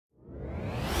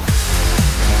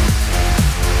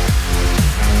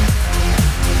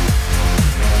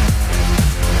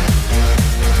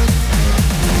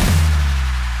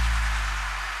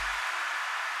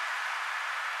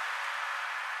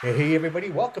Hey everybody,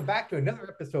 welcome back to another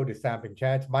episode of Samp and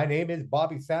Chance. My name is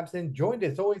Bobby Sampson, joined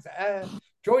as always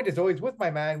with my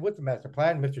man with the master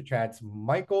plan, Mr. Chance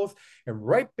Michaels. And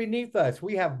right beneath us,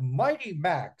 we have Mighty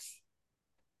Max,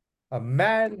 a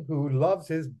man who loves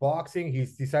his boxing.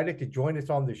 He's decided to join us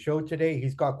on the show today.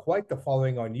 He's got quite the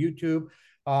following on YouTube.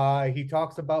 He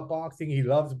talks about boxing. He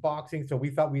loves boxing. So we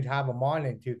thought we'd have him on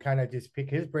and to kind of just pick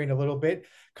his brain a little bit,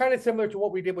 kind of similar to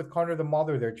what we did with Connor the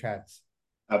Mother there, Chance.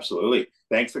 Absolutely.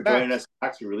 Thanks for joining Max. us,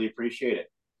 Max. We really appreciate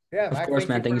it. Yeah, Of Max, course, thank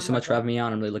you man. Thank you very so much much, for man. having me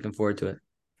on. I'm really looking forward to it.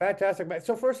 Fantastic, man.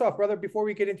 So first off, brother, before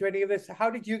we get into any of this, how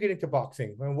did you get into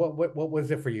boxing? And what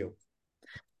was it for you?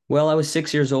 Well, I was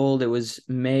 6 years old. It was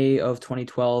May of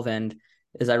 2012. And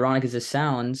as ironic as this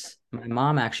sounds, my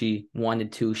mom actually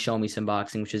wanted to show me some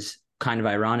boxing, which is kind of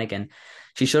ironic. And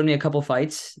she showed me a couple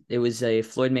fights. It was a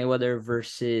Floyd Mayweather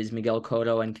versus Miguel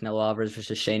Cotto and Canelo Alvarez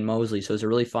versus Shane Mosley. So it was a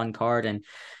really fun card. And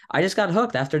I just got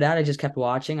hooked. After that, I just kept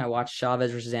watching. I watched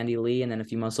Chavez versus Andy Lee. And then a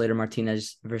few months later,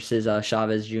 Martinez versus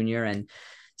Chavez Jr. And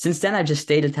since then, I've just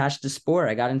stayed attached to sport.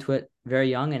 I got into it very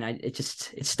young, and it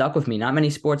stuck with me. Not many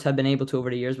sports have been able to over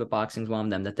the years, but boxing's one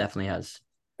of them that definitely has.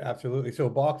 Absolutely. So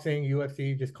boxing,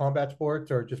 UFC, just combat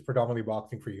sports, or just predominantly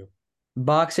boxing for you?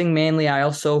 Boxing mainly. I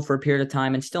also, for a period of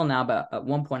time, and still now, but at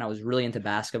one point, I was really into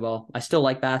basketball. I still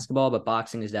like basketball, but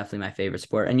boxing is definitely my favorite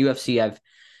sport. And UFC, I've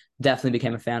definitely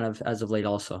became a fan of as of late,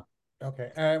 also. Okay.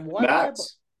 And why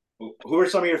Max, who are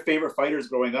some of your favorite fighters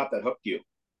growing up that hooked you?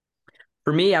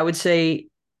 For me, I would say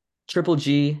Triple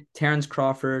G, Terrence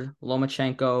Crawford,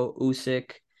 Lomachenko,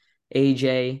 Usyk,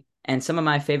 AJ, and some of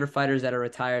my favorite fighters that are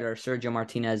retired are Sergio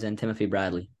Martinez and Timothy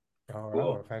Bradley. All right,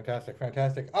 Cool. well, fantastic,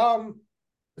 fantastic.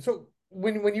 So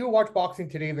when you watch boxing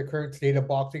today, the current state of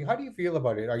boxing, how do you feel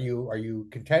about it? Are you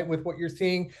content with what you're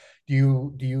seeing?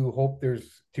 Do you hope do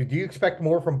you expect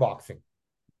more from boxing?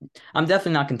 I'm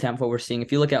definitely not content with what we're seeing.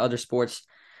 If you look at other sports,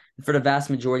 for the vast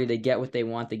majority, they get what they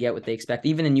want, they get what they expect.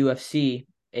 Even in UFC,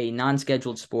 a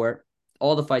non-scheduled sport,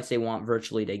 all the fights they want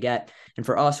virtually they get. And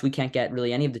for us, we can't get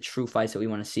really any of the true fights that we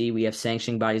want to see. We have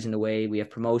sanctioning bodies in the way, we have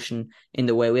promotion in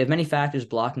the way. We have many factors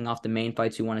blocking off the main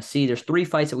fights we want to see. There's three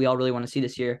fights that we all really want to see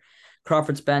this year.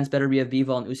 Crawford Spence, Beterbiev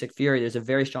Bivol, and Usyk Fury. There's a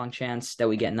very strong chance that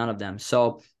we get none of them.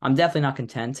 So I'm definitely not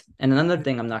content. And another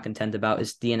thing I'm not content about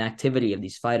is the inactivity of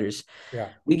these fighters. Yeah.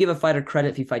 We give a fighter credit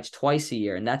if he fights twice a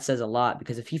year, and that says a lot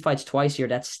because if he fights twice a year,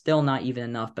 that's still not even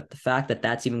enough. But the fact that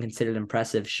that's even considered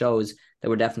impressive shows that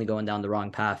we're definitely going down the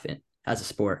wrong path as a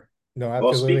sport. No,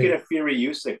 Well, speaking absolutely. of Fury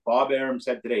Usyk, Bob Arum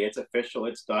said today it's official,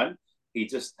 it's done. He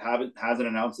just hasn't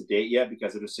announced a date yet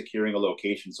because they're just securing a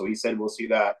location. So he said we'll see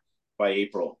that by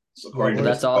April. So Well, according to Well,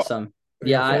 we're that's Mr. Bob. awesome.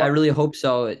 yeah, Yeah, so I really hope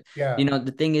so. yeah.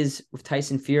 The thing is with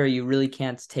Tyson Fury, you really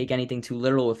can't take anything too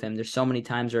literal with him. There's so many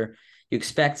times where you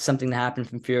expect something to happen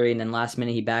from Fury, and then last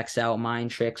minute he backs out,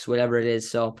 mind tricks, whatever it is.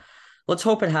 So let's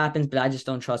hope it happens, but I just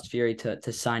don't trust Fury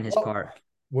to sign his Well, part.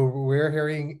 we're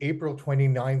hearing April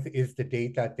 29th is the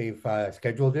date that they've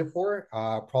scheduled it for,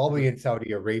 probably in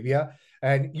Saudi Arabia.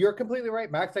 And you're completely right,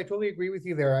 Max. I totally agree with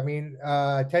you there. I mean,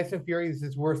 Tyson Fury is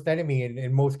his worst enemy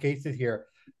in most cases here.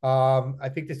 I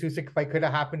think the Usyk fight could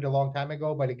have happened a long time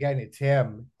ago, but again, it's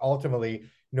him ultimately.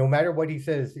 No matter what he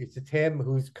says, it's him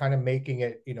who's kind of making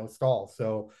it, stall.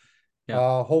 So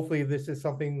Yeah. hopefully this is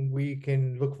something we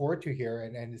can look forward to here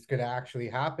and it's going to actually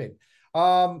happen.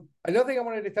 Another thing I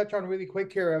wanted to touch on really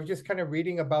quick here, I was just kind of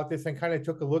reading about this and kind of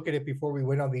took a look at it before we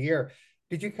went on the air.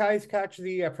 Did you guys catch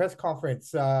the press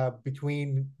conference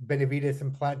between Benavides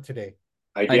and Plant today?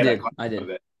 I I did. I did. caught I some of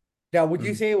did. it. Now, would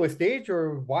you Mhm. say it was staged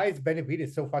or why is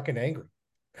Benavides so fucking angry?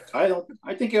 I don't.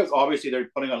 I think it was obviously they're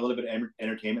putting on a little bit of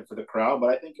entertainment for the crowd, but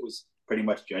I think it was pretty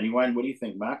much genuine. What do you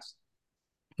think, Max?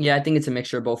 Yeah, I think it's a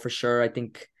mixture of both for sure. I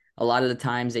think a lot of the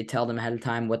times they tell them ahead of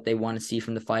time what they want to see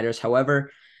from the fighters.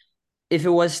 However, if it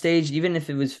was staged, even if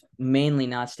it was mainly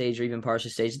not staged or even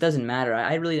partially staged, it doesn't matter.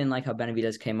 I really didn't like how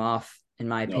Benavidez came off, in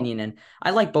my No. opinion. And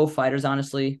I like both fighters,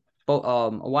 honestly. A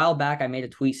while back, I made a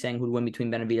tweet saying who'd win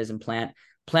between Benavidez and Plant.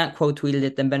 Plant quote tweeted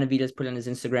it, then Benavidez put it on his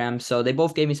Instagram. So they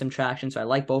both gave me some traction. So I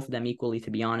like both of them equally, to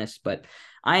be honest. But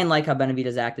I didn't like how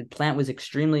Benavidez acted. Plant was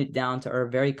extremely down to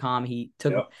earth, very calm.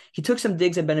 Yep. He took some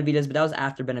digs at Benavidez, but that was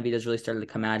after Benavidez really started to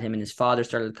come at him and his father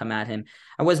started to come at him.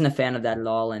 I wasn't a fan of that at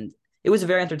all. And it was a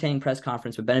very entertaining press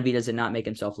conference, but Benavidez did not make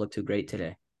himself look too great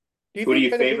today. Do you Who do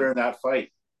think you favor Benavides? in that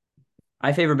fight?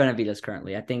 I favor Benavidez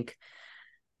currently. I think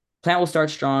Plant will start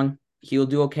strong. He'll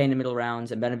do okay in the middle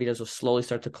rounds, and Benavidez will slowly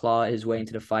start to claw his way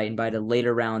into the fight. And by the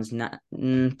later rounds, 10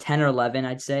 or 11,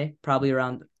 I'd say, probably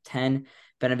around 10,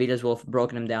 Benavidez will have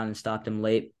broken him down and stopped him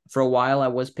late. For a while, I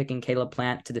was picking Caleb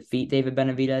Plant to defeat David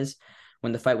Benavidez.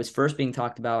 When the fight was first being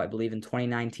talked about, I believe in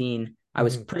 2019, I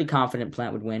was pretty confident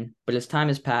Plant would win, but as time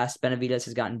has passed, Benavidez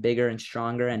has gotten bigger and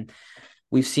stronger, and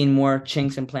we've seen more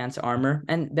chinks in Plant's armor.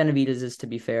 And Benavidez is, to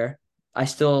be fair, I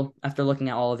still, after looking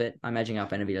at all of it, I'm edging out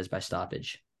Benavidez by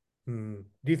stoppage. Do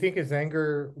you think his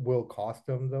anger will cost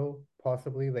him though?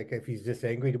 Possibly, like if he's just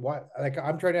angry. Why? Like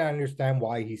I'm trying to understand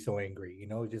why he's so angry.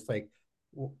 Just like,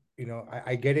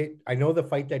 I get it. I know the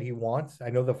fight that he wants. I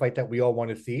know the fight that we all want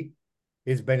to see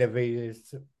is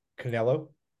Benavidez Canelo.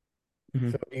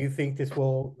 Mm-hmm. So do you think this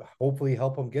will hopefully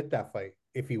help him get that fight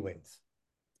if he wins?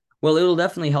 Well, it'll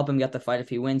definitely help him get the fight if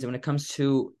he wins. And when it comes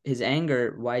to his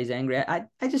anger, why he's angry, I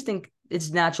just think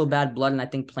it's natural bad blood. And I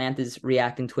think Plant is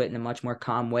reacting to it in a much more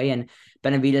calm way. And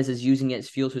Benavidez is using it as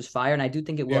fuel to his fire. And I do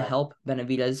think it will help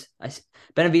Benavidez.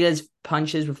 Benavidez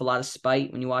punches with a lot of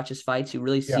spite. When you watch his fights, you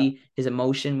really see his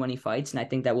emotion when he fights. And I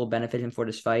think that will benefit him for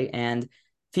this fight. And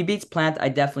if he beats Plant, I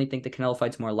definitely think the Canelo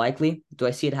fight's more likely. Do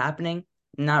I see it happening?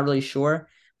 Not really sure.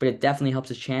 But it definitely helps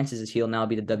his chances as he'll now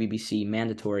be the WBC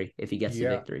mandatory if he gets the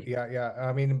victory. Yeah.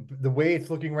 I mean, the way it's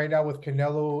looking right now with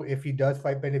Canelo, if he does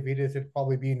fight Benavidez, it'd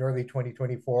probably be in early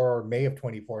 2024 or May of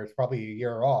 24. It's probably a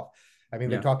year off. I mean,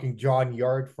 they're talking John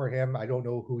Yard for him. I don't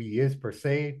know who he is per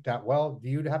se that well. Do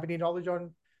you have any knowledge on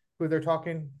who they're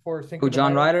talking for? Who,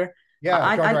 John Ryder?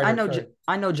 Yeah, John Ryder.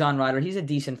 I know John Ryder. He's a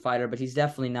decent fighter, but he's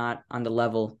definitely not on the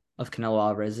level of Canelo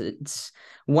Alvarez. It's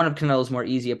one of Canelo's more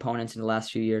easy opponents in the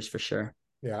last few years for sure.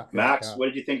 Yeah. Max, what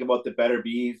did you think about the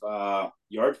Beterbiev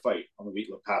Yard fight on the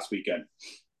past weekend?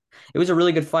 It was a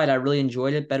really good fight. I really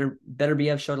enjoyed it.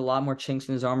 Beterbiev showed a lot more chinks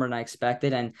in his armor than I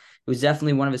expected, and it was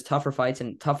definitely one of his tougher fights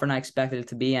and tougher than I expected it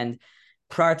to be. And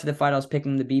prior to the fight, I was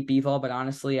picking him to beat Bivol, but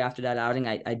honestly, after that outing,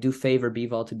 I do favor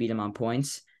Bivol to beat him on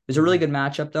points. It was a really good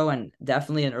matchup, though, and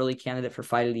definitely an early candidate for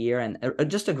fight of the year, and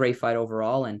just a great fight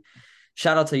overall. And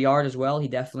shout out to Yard as well. He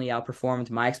definitely outperformed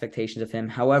my expectations of him.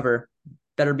 However,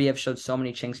 Beterbiev showed so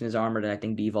many chinks in his armor that I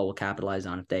think Bivol will capitalize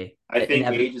on if they. I think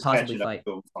age is catching up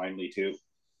to him finally too.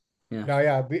 Yeah.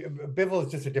 No, Bivol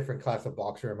is just a different class of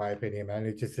boxer in my opinion, man.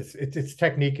 It's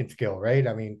technique and skill, right?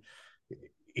 I mean,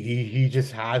 he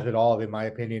just has it all in my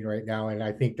opinion right now, and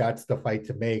I think that's the fight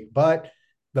to make. But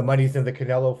the money's in the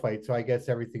Canelo fight, so I guess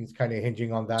everything's kind of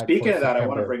hinging on that. Speaking of that, I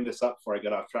want to bring this up before I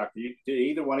get off track. Did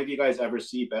either one of you guys ever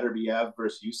see Beterbiev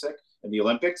versus Usyk in the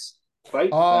Olympics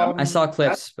fight? I saw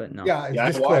clips, but no. Yeah,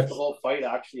 I watched the whole fight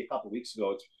actually a couple of weeks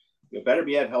ago.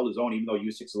 Beterbiev held his own, even though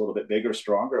Usyk's a little bit bigger,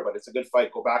 stronger. But it's a good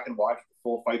fight. Go back and watch the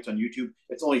full fights on YouTube.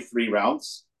 It's only 3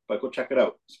 rounds, but go check it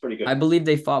out. It's pretty good. I believe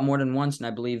they fought more than once, and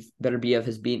I believe Beterbiev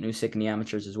has beaten Usyk in the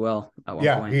amateurs as well at one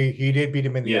point. Yeah, he did beat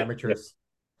him in the amateurs.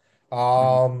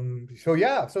 So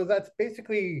that's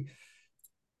basically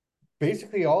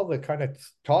all the kind of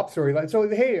top storyline. So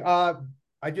hey,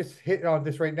 I just hit on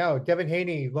this right now. Devin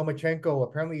Haney, Lomachenko,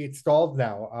 apparently it's stalled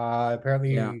now.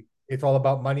 Apparently it's all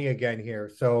about money again here.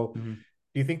 So do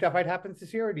you think that fight happens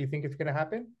this year, or do you think it's going to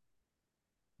happen?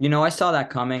 I saw that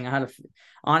coming.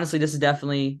 Honestly, this is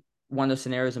definitely one of those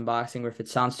scenarios in boxing where if it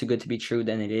sounds too good to be true,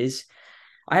 then it is.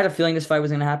 I had a feeling this fight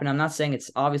was going to happen. I'm not saying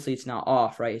it's not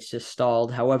off, right? It's just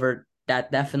stalled. However,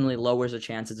 that definitely lowers the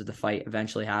chances of the fight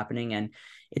eventually happening. And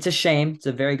it's a shame. It's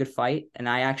a very good fight. And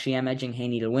I actually am edging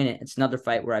Haney to win it. It's another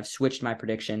fight where I've switched my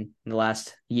prediction in the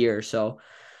last year or so.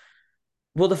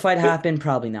 Will the fight happen?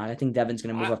 Probably not. I think Devin's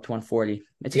going to move up to 140.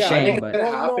 It's a shame. I think it's going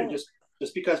to happen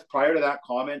just because prior to that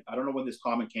comment, I don't know when this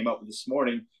comment came out this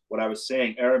morning, what I was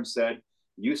saying, Aram said,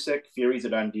 Usyk, Fury's a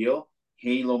done deal.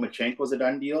 Haney Lomachenko's a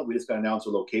done deal. We just got to announce a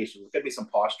location. There's going to be some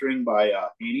posturing by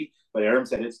Haney, but Aram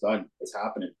said it's done. It's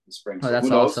happening in spring. Oh, that's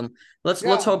awesome.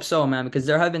 Let's hope so, man, because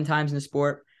there have been times in the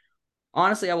sport.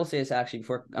 Honestly, I will say this actually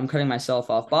before I'm cutting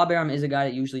myself off. Bob Arum is a guy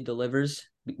that usually delivers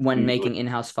when making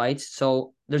in-house fights.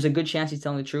 So there's a good chance he's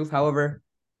telling the truth. However,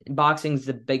 boxing is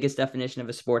the biggest definition of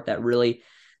a sport that really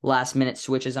last minute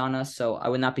switches on us. So I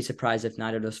would not be surprised if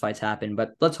neither of those fights happen,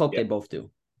 but let's hope they both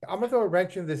do. I'm going to throw a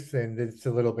wrench in this a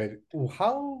little bit.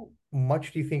 How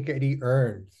much do you think Eddie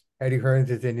earns? Eddie Hearns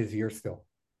is in his year still.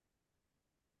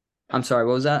 I'm sorry,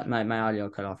 what was that? My audio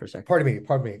cut off for a second. Pardon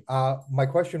me. My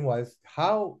question was,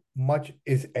 how much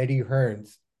is Eddie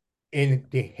Hearns in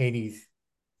Haney's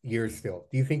years still?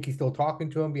 Do you think he's still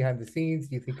talking to him behind the scenes?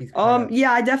 Do you think he's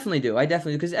yeah, I definitely do.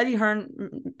 Because Eddie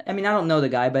Hearn, I mean, I don't know the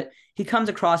guy, but he comes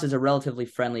across as a relatively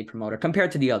friendly promoter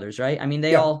compared to the others, right? I mean,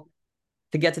 they all,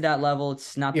 to get to that level,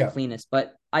 it's not the cleanest,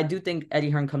 but I do think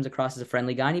Eddie Hearn comes across as a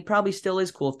friendly guy, and he probably still is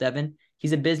cool with Devin.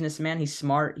 He's a businessman. He's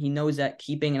smart. He knows that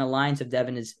keeping an alliance of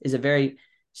Devin is a very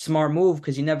smart move,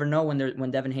 because you never know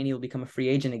when Devin Haney will become a free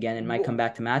agent again and might come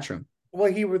back to Matchroom. Well,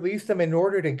 he released him in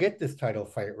order to get this title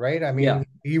fight, right? I mean,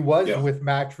 he was with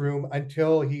Matchroom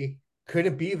until he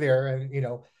couldn't be there, and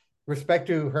respect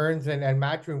to Hearns and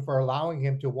Matchroom for allowing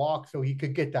him to walk so he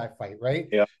could get that fight, right?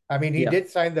 Yeah. I mean, he Yeah. did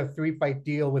sign the 3-fight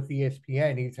deal with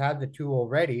ESPN. He's had the 2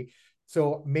 already.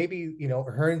 So maybe,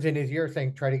 Hearns in his ear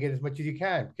saying, try to get as much as you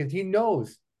can, because he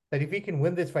knows that if he can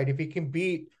win this fight, if he can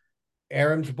beat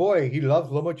Aram's boy, he loves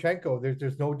Lomachenko.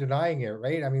 There's no denying it,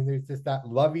 right? I mean, there's just that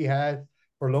love he has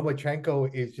for Lomachenko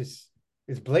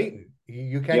is blatant.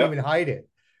 You can't Yep. even hide it,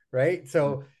 right?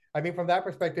 So I mean, from that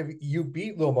perspective, you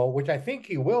beat Lomo, which I think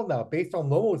he will now, based on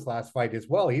Lomo's last fight as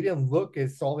well. He didn't look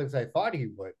as solid as I thought he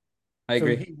would. I So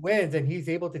agree. he wins and he's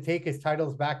able to take his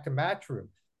titles back to Matchroom.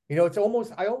 It's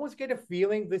almost, I almost get a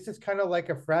feeling this is kind of like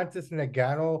a Francis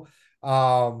Ngannou,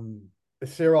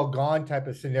 Cyril Gahn type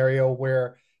of scenario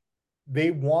where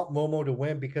they want Lomo to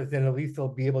win because then at least they'll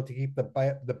be able to keep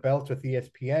the belts with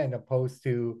ESPN opposed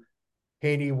to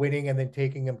Haney winning and then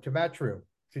taking him to Matchroom.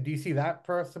 So do you see that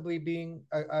possibly being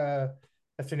a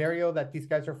scenario that these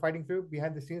guys are fighting through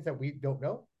behind the scenes that we don't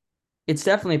know? It's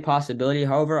definitely a possibility.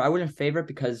 However, I wouldn't favor it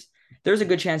because there's a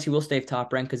good chance he will stay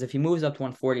top rank, because if he moves up to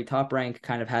 140, top rank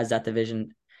kind of has that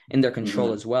division in their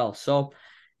control as well. So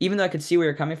even though I could see where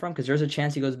you're coming from, because there's a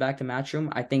chance he goes back to Matchroom,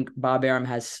 I think Bob Arum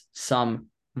has some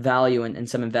value and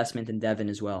some investment in Devin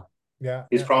as well. Yeah.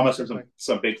 He's promised him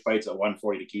some big fights at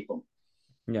 140 to keep him.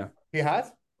 Yeah. He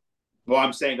has? Well,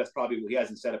 I'm saying that's probably what he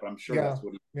hasn't said it, but I'm sure that's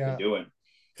what he's been doing.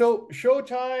 So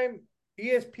Showtime,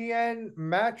 ESPN,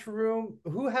 Matchroom,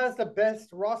 who has the best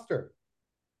roster?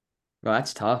 Well,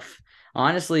 that's tough.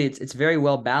 Honestly, it's very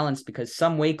well balanced because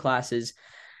some weight classes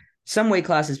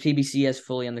PBC has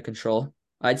fully under control.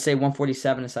 I'd say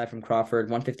 147 aside from Crawford,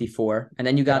 154. And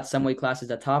then you got some weight classes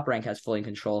that Top Rank has fully in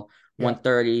control.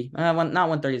 130, not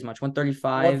 130 as much,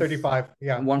 135. 135,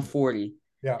 yeah. 140.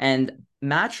 Yeah. And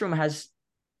Matchroom has,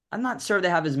 I'm not sure they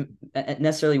have as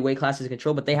necessarily weight classes in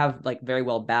control, but they have like very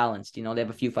well balanced. They have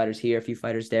a few fighters here, a few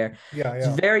fighters there. Yeah, It's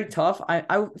very tough. I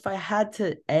if I had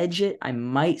to edge it, I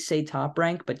might say Top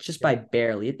Rank, but just by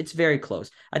barely. It's very close.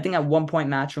 I think at one point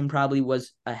Matchroom probably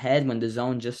was ahead when the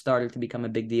zone just started to become a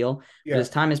big deal. But as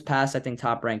time has passed, I think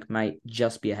Top Rank might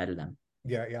just be ahead of them.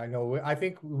 Yeah, I know. I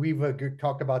think we've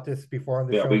talked about this before on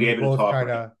the show. We gave it a top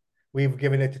rank. We've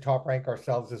given it to Top Rank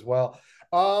ourselves as well.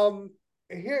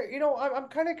 Here, I'm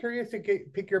kind of curious to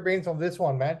pick your brains on this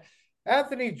one, man.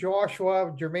 Anthony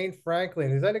Joshua, Jermaine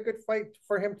Franklin. Is that a good fight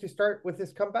for him to start with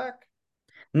his comeback?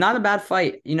 Not a bad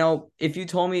fight. If you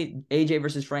told me AJ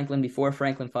versus Franklin before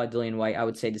Franklin fought Dillian White, I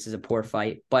would say this is a poor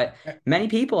fight. But many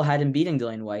people had him beating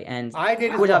Dillian White, and I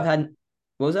did. Have had.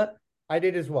 What was that? I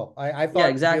did as well. I thought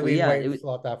exactly. Dillian White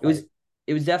fought that fight.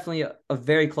 It was definitely a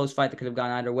very close fight that could have gone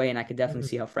either way, and I could definitely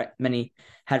see how many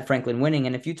had Franklin winning.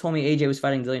 And if you told me AJ was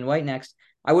fighting Dillian White next,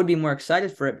 I would be more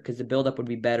excited for it because the buildup would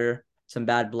be better, some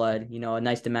bad blood, a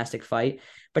nice domestic fight.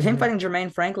 But him fighting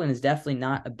Jermaine Franklin is definitely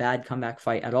not a bad comeback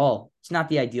fight at all. It's not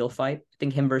the ideal fight. I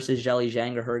think him versus Zheli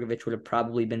Zhang or Hrgovic would have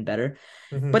probably been better.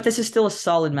 But this is still a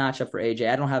solid matchup for AJ.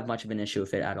 I don't have much of an issue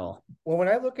with it at all. Well, when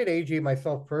I look at AJ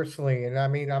myself personally, and I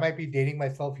mean, I might be dating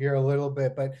myself here a little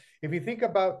bit, but if you think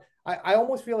about, I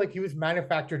almost feel like he was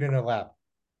manufactured in a lab,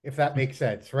 if that makes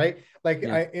sense, right? Like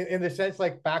in the sense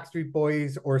like Backstreet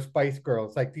Boys or Spice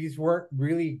Girls, like these weren't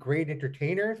really great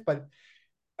entertainers, but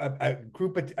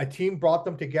a team brought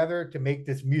them together to make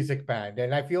this music band.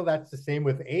 And I feel that's the same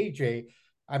with AJ.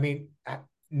 I mean,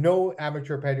 no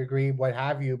amateur pedigree, what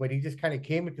have you, but he just kind of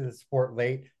came into the sport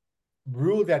late,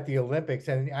 ruled at the Olympics.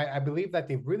 And I believe that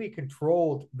they've really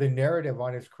controlled the narrative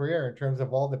on his career in terms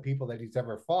of all the people that he's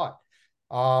ever fought.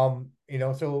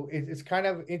 So it's kind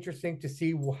of interesting to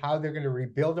see how they're going to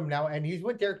rebuild him now. And he's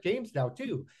with Derek James now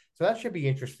too. So that should be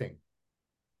interesting.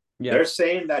 Yeah. They're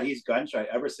saying that he's gun shy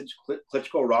ever since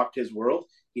Klitschko rocked his world.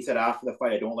 He said after the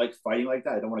fight, I don't like fighting like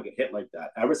that. I don't want to get hit like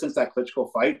that. Ever since that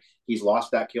Klitschko fight, he's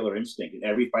lost that killer instinct. In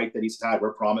every fight that he's had,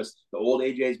 we're promised the old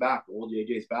AJ's back,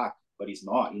 but he's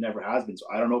not. He never has been. So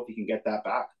I don't know if he can get that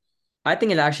back. I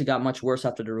think it actually got much worse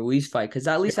after the Ruiz fight, because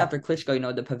at least after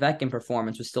Klitschko, the Povetkin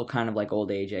performance was still kind of like old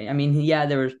AJ. I mean,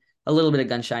 there was a little bit of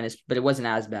gun shyness, but it wasn't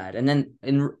as bad. And then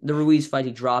in the Ruiz fight,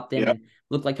 he dropped him and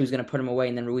looked like he was going to put him away,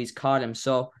 and then Ruiz caught him.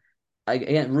 So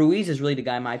again, Ruiz is really the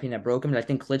guy, in my opinion, that broke him. But I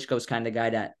think Klitschko is kind of the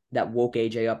guy that woke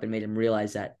AJ up and made him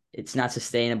realize that it's not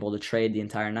sustainable to trade the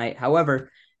entire night.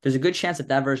 However, there's a good chance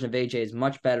that version of AJ is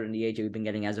much better than the AJ we've been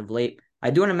getting as of late.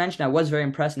 I do want to mention I was very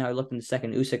impressed in how he looked in the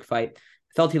second Usyk fight.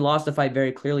 Felt he lost the fight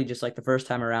very clearly, just like the first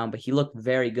time around, but he looked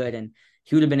very good, and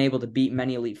he would have been able to beat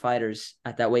many elite fighters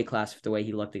at that weight class with the way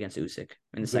he looked against Usyk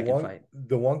in the second fight.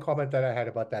 The one comment that I had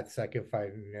about that second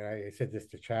fight, and I said this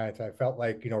to Chance, I felt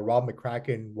like, Rob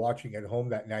McCracken watching at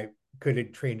home that night could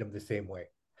have trained him the same way.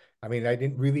 I mean, I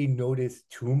didn't really notice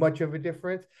too much of a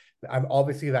difference. I'm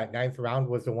obviously that ninth round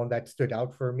was the one that stood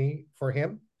out for me for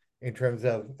him in terms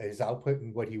of his output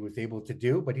and what he was able to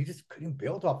do, but he just couldn't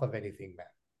build off of anything, man.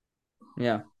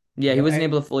 Yeah. Yeah, he wasn't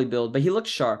And able to fully build, but he looked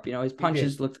sharp. His he did.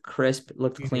 punches looked crisp,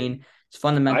 looked He did. clean. His I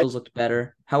fundamentals looked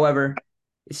better. However,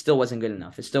 it still wasn't good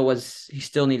enough. He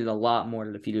still needed a lot more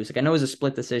to defeat Usyk. I know it was a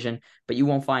split decision, but you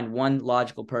won't find one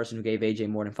logical person who gave AJ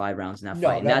more than 5 rounds in that fight. No,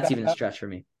 And that's even a stretch for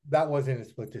me. that wasn't a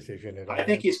split decision at I all, think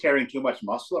man. he's carrying too much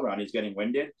muscle around. He's getting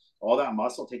winded. All that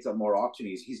muscle takes up more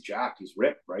oxygen. He's jacked. He's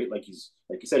ripped, right? Like you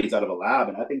said, he's out of a lab,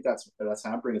 and I think that's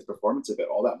hampering his performance a bit.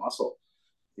 All that muscle,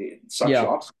 it sucks Yeah.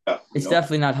 your oxygen up, It's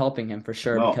definitely not helping him for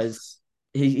sure No. because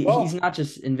he's Well, not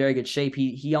just in very good shape.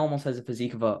 He almost has a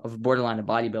physique of a borderline a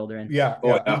bodybuilder. And yeah, Oh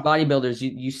yeah. these yeah. bodybuilders,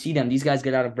 you see them. These guys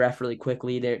get out of breath really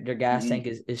quickly. Their gas Mhm. tank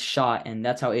is shot, and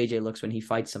that's how AJ looks when he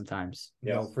fights sometimes.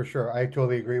 No, Yes. for sure. I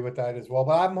totally agree with that as well.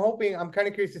 But I'm kind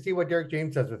of curious to see what Derek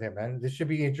James does with him, man. This should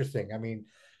be interesting. I mean,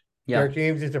 Yeah. Derek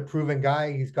James is a proven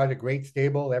guy. He's got a great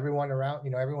stable. Everyone around,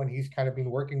 everyone he's kind of been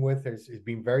working with has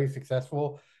been very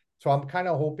successful. So I'm kind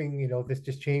of hoping, this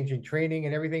just change in training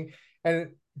and everything.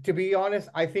 And to be honest,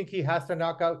 I think he has to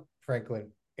knock out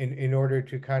Franklin in order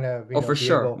to kind of, Oh, for be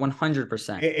sure. able.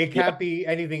 100%. It Yeah. can't be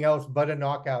anything else but a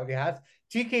knockout. It has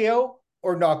TKO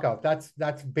or knockout. That's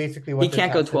basically what He this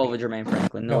can't go has to 12 be. with Jermaine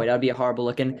Franklin. No way. No, That'd be a horrible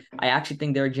look. And I actually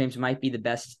think Derek James might be the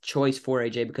best choice for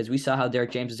AJ because we saw how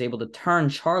Derek James was able to turn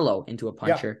Charlo into a yeah,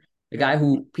 puncher. The yeah, guy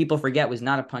who people forget was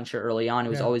not a puncher early on. It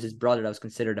was yeah, always his brother that was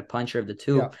considered a puncher of the yeah.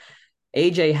 two.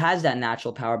 AJ has that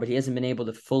natural power, but he hasn't been able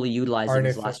to fully utilize it in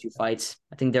his Harness last it. few fights.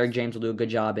 I think Derek James will do a good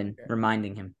job in Yeah,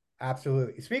 reminding him.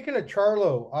 absolutely. Speaking of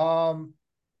Charlo,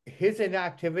 his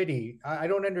inactivity, I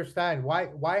don't understand.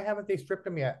 Why haven't they stripped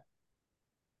him yet?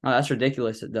 Oh, that's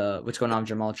ridiculous. What's going on with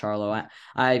Jamal Charlo?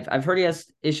 I've heard he has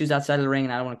issues outside of the ring,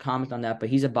 and I don't want to comment on that. But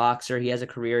he's a boxer. He has a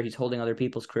career. He's holding other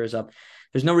people's careers up.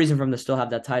 There's no reason for him to still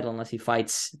have that title unless he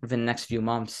fights within the next few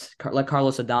months. Let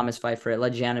Carlos Adames fight for it.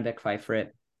 Let Janibek fight for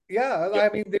it. Yeah,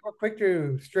 Yep. I mean they were quick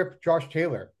to strip Josh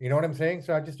Taylor. You know what I'm saying?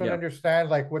 So I just don't Yeah. understand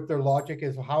like what their logic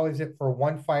is. How is it for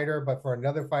one fighter, but for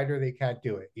another fighter they can't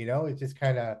do it? It's just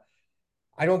kind of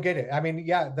I don't get it. I mean,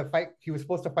 yeah, the fight he was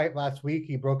supposed to fight last week.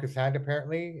 He broke his hand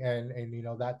apparently, and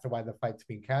that's why the fight's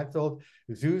being canceled.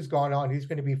 Zoo's gone on. He's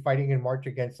going to be fighting in March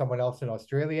against someone else in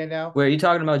Australia now. Wait, are you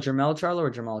talking about Jermell Charlo or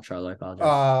Jamal Charlo? I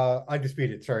apologize.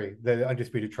 Undisputed. Sorry, the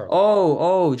undisputed Charlo.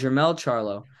 Oh, Jermell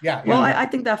Charlo. Yeah, Well, yeah, I, yeah. I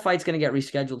think that fight's gonna get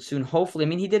rescheduled soon. Hopefully. I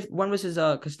mean, he did. When was his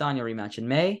Castano rematch in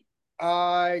May?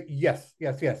 Yes,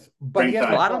 yes, yes. But he has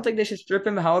Well, to Springtime. I don't fight. think they should strip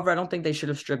him. However, I don't think they should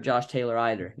have stripped Josh Taylor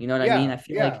either. You know what I mean? Yeah, I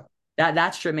feel like yeah,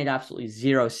 that strip made absolutely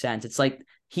zero sense. It's like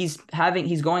he's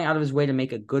going out of his way to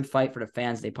make a good fight for the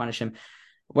fans. They punish him.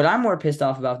 What I'm more pissed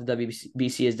off about the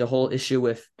WBC is the whole issue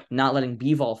with not letting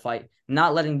Bivol fight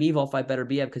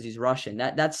Beterbiev because he's Russian.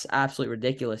 That's absolutely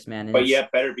ridiculous, man. And But it's yet,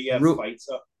 Beterbiev fights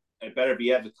up. And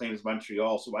Beterbiev claims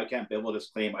Montreal, so I can't Bill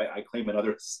just claim I claim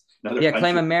another claim country.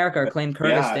 America or claim Yeah,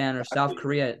 Kyrgyzstan or South exactly.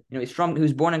 Korea. He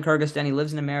was born in Kyrgyzstan. He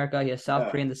lives in America. He has South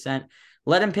Yeah. Korean descent.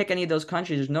 Let him pick any of those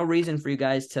countries. There's no reason for you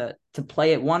guys to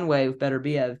play it one way with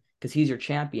Beterbiev because he's your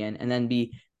champion and then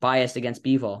be biased against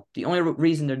Bivol. The only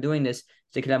reason they're doing this is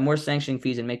they could have more sanctioning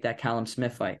fees and make that Callum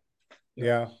Smith fight.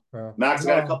 yeah. Max, I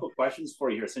got a couple of questions for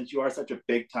you here. Since you are such a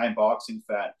big time boxing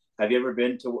fan, have you ever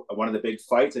been to one of the big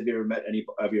fights? Have you ever met any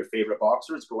of your favorite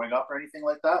boxers growing up or anything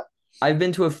like that? I've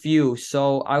been to a few.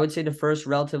 So I would say the first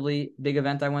relatively big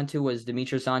event I went to was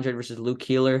Demetrius Andrade versus Luke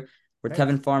Keeler, where Nice.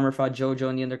 Tevin Farmer fought JoJo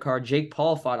in the undercard. Jake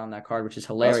Paul fought on that card, which is That's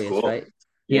hilarious, cool. right?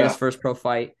 He had Yeah. his first pro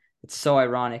fight. It's so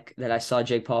ironic that I saw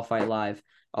Jake Paul fight live.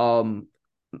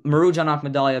 Marujan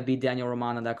Akhmadaliev beat Daniel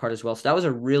Roman on that card as well. So that was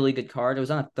a really good card. It was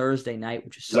on a Thursday night,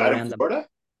 which is Is so that in random. Florida?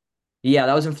 Yeah,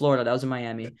 that was in Florida. That was in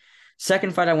Miami.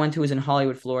 Second fight I went to was in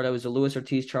Hollywood, Florida. It was the Luis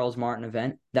Ortiz Charles Martin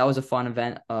event. That was a fun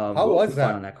event. How Who was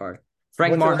fought on that? that card?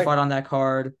 Frank What's it Martin like? fought on that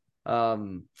card.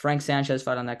 Frank Sanchez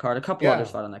fought on that card. A couple Yeah.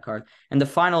 others fought on that card. And the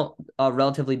final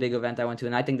relatively big event I went to,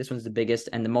 and I think this one's the biggest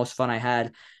and the most fun I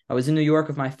had. I was in New York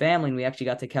with my family, and we actually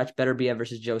got to catch Beterbiev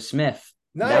versus Joe Smith.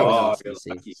 That was Nice. awesome You're to see.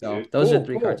 lucky, So dude. those are Cool, the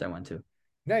three cards I cool. went to.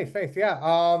 Nice, nice.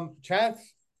 Yeah.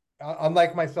 Chance,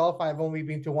 unlike myself, I've only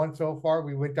been to one so far.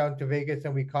 We went down to Vegas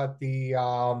and we caught the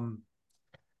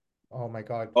oh my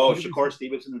God. Oh, What did we Shakur see?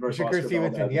 Stevenson versus Shakur Oscar Stevenson.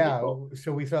 Valdez in Yeah. April.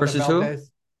 So we saw the Versus who?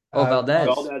 Valdez. Oh, Valdez.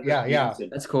 Valdez versus Yeah, yeah. Stevenson.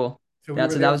 That's cool. So we were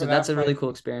there for That's that a really fight. cool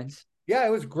experience. Yeah, it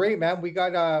was great, man. We got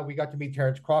to meet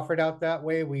Terrence Crawford out that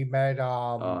way. We met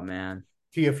Oh man.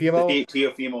 Teofimo.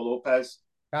 Teofimo Lopez.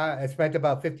 I spent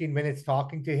about 15 minutes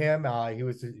talking to him. He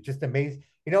was just amazing.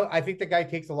 I think the guy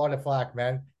takes a lot of flack,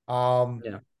 man.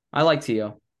 Yeah. I like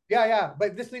Tio. Yeah.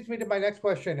 But this leads me to my next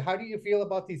question. How do you feel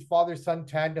about these father-son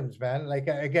tandems, man? Like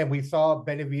again, we saw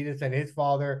Benavidez and his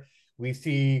father. We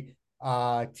see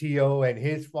Tio and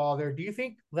his father. Do you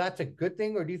think that's a good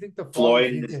thing, or do you think the fathers Floyd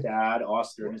and need his to? dad,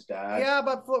 Oscar and his dad. Yeah,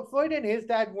 but Floyd and his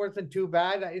dad wasn't too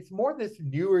bad. It's more this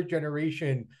newer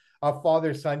generation of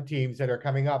father-son teams that are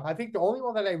coming up. I think the only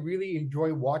one that I really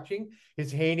enjoy watching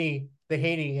is the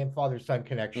Haney and father-son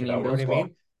connection. Any You and know what Bill?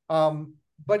 I mean?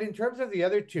 But in terms of the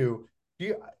other two, do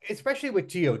you, especially with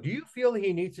Tio, do you feel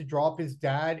he needs to drop his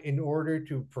dad in order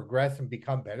to progress and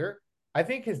become better? I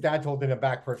think his dad's holding him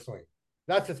back personally.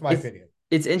 That's just my It's opinion.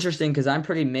 it's interesting because I'm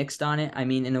pretty mixed on it. I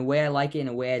mean, in a way I like it, in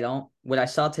a way I don't. What I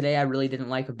saw today, I really didn't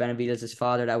like with Benavidez'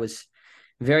 father. That was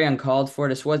very uncalled for.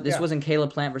 This Yeah, wasn't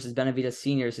Caleb Plant versus Benavidez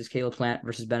Senior. This is Caleb Plant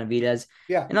versus Benavidez.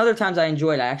 yeah, And other times I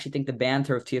enjoyed. I actually think the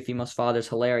banter of Tiafimo's father is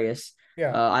hilarious.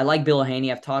 yeah. I like Bill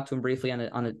Haney. I've talked to him briefly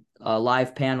on a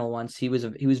live panel once. He was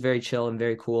very chill and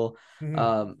very cool.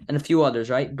 Mm-hmm. And a few others,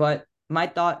 right? But my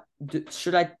thought,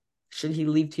 should he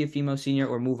leave Tiafimo Senior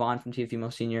or move on from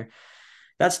Tiafimo Senior?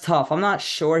 That's tough. I'm not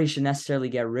sure he should necessarily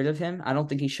get rid of him. I don't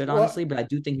think he should, Well, honestly, but I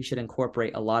do think he should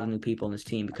incorporate a lot of new people in his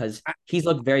team because he's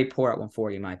looked very poor at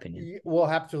 140, in my opinion. Well,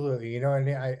 absolutely. You know, and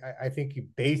I think he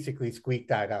basically squeaked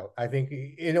that out. I think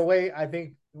in a way, I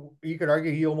think you could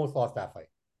argue he almost lost that fight,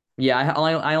 Yeah,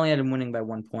 I only had him winning by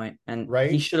 1 point, and he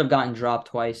right? should have gotten dropped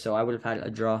twice, so I would have had a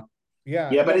draw.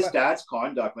 Yeah, Yeah, but no, his but dad's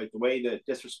conduct, like the way the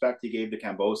disrespect he gave to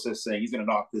Cambosis, saying he's going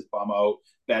to knock this bum out,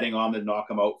 betting on to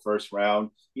knock him out first round.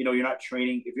 You know, you're not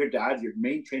training. If your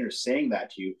main trainer is saying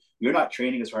that to you, you're not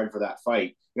training as hard for that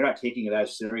fight. You're not taking it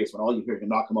as serious when all you hear is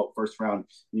knock him out first round,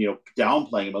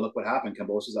 downplaying him. But look what happened.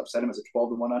 Cambosis upset him as a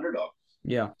 12-1 underdog.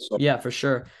 Yeah, So, yeah, for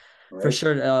sure, for right.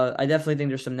 sure. I definitely think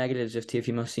there's some negatives of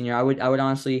Tiafimo Senior. I would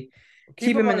honestly keep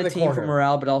keep him him in under the the team for corner.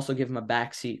 morale, but also give him a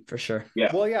back seat for sure.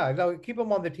 Yeah. Well, yeah, no, keep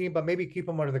him on the team, but maybe keep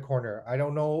him under the corner. I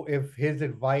don't know if his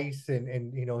advice and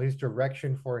his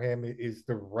direction for him is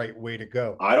the right way to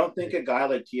go. I don't think a guy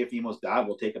like Tiafimo's dad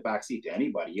will take a backseat to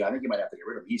anybody. I think you might have to get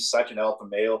rid of him. He's such an alpha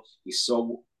male. He's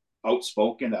so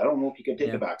outspoken. I don't know if he can take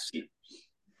Yeah. a backseat.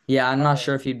 Yeah, I'm not Uh,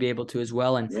 sure if he'd be able to as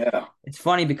well. And Yeah. it's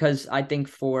funny because I think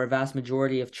for a vast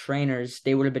majority of trainers,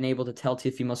 they would have been able to tell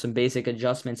Teofimo some basic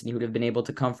adjustments and he would have been able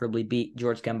to comfortably beat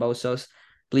George Kambosos. I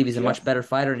believe he's a Yeah. much better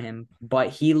fighter than him, but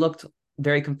he looked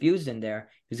very confused in there.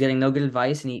 He was getting no good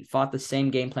advice and he fought the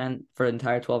same game plan for the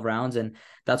entire 12 rounds, and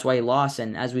that's why he lost.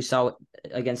 And as we saw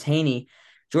against Haney,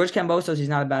 George Kambosos, he's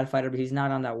not a bad fighter, but he's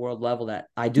not on that world level that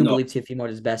I do No. believe Teofimo at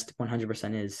his best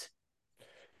 100% is.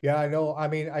 Yeah, I know. I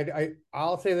mean,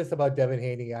 I'll say this about Devin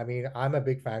Haney. I mean, I'm a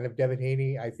big fan of Devin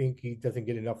Haney. I think he doesn't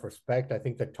get enough respect. I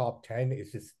think the top 10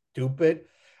 is just stupid.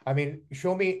 I mean,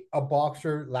 show me a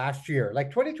boxer last year. Like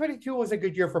 2022 was a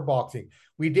good year for boxing.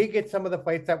 We did get some of the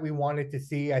fights that we wanted to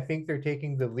see. I think they're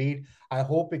taking the lead. I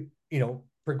hope it,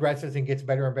 progresses and gets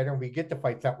better and better and we get the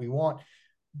fights that we want.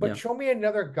 But Yeah. show me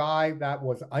another guy that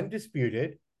was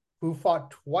undisputed, who fought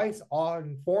twice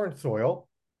on foreign soil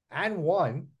and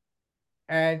won,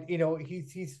 and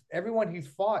he's everyone he's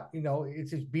fought,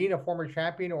 it's just being a former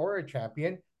champion or a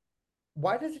champion.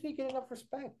 Why doesn't he get enough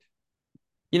respect?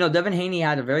 Devin Haney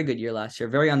had a very good year last year,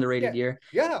 very underrated Yeah, year.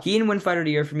 yeah. He didn't win fighter of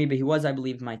the year for me, but he was, I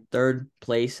believe, my third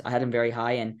place. I had him very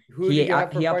high, and Who do you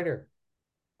have for he up. fighter?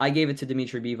 I gave it to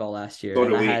Dimitri Bivol last year, So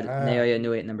and do I we. had Naoya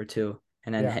Inoue at number 2,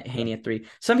 and then Yeah, Haney at 3.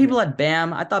 Some people had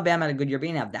Bam. I thought Bam had a good year, but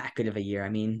he didn't have that good of a year. I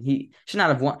mean, he should not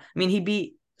have won. I mean, he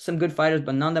beat some good fighters,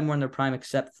 but none of them were in their prime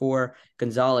except for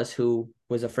Gonzalez, who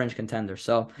was a fringe contender.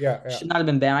 So yeah. should not have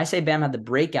been Bam. I say Bam had the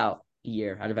breakout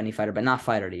year out of any fighter, but not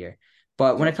fighter of the year.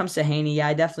 But when it comes to Haney, yeah,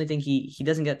 I definitely think he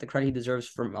doesn't get the credit he deserves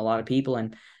from a lot of people.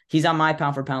 And he's on my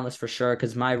pound for pound list for sure,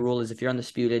 because my rule is if you're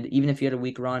undisputed, even if you had a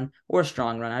weak run or a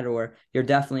strong run, either or, you're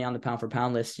definitely on the pound for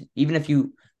pound list. Even if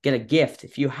you get a gift,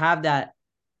 if you have that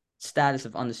status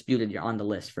of undisputed, you're on the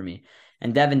list for me.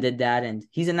 And Devin did that. And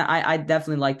I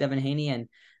definitely like Devin Haney, and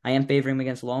I am favoring him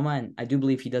against Loma. And I do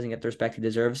believe he doesn't get the respect he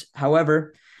deserves.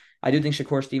 However, I do think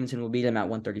Shakur Stevenson will beat him at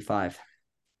 135.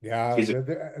 Yeah,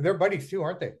 they're buddies too,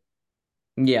 aren't they?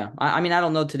 Yeah, I mean, I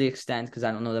don't know to the extent because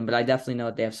I don't know them, but I definitely know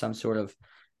that they have some sort of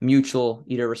mutual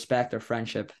either respect or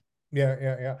friendship.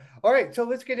 Yeah. All right, so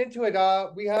let's get into it.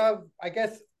 I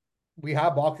guess we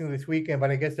have boxing this weekend,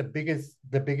 but I guess the biggest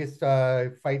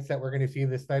fights that we're going to see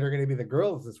this night are going to be the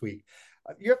girls this week.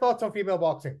 Your thoughts on female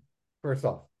boxing, first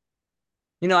off?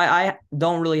 I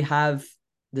don't really have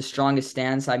the strongest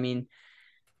stance. I mean,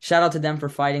 shout out to them for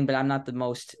fighting, but I'm not the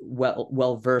most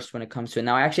well versed when it comes to it.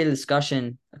 Now, I actually had a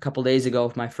discussion a couple days ago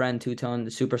with my friend Two Tone,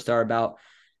 the superstar, about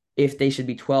if they should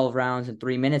be 12 rounds in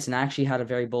 3 minutes, and I actually had a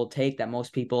very bold take that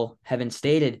most people haven't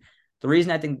stated. The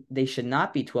reason I think they should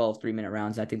not be 12 3-minute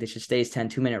rounds, I think they should stay as 10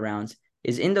 2-minute rounds,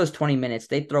 is in those 20 minutes,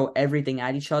 they throw everything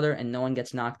at each other and no one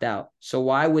gets knocked out. So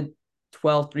why would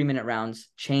 12 3-minute rounds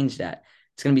change that?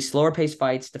 It's going to be slower paced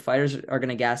fights. The fighters are going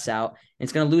to gas out. And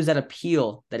it's going to lose that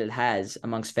appeal that it has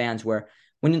amongst fans where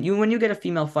when you get a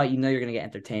female fight, you're going to get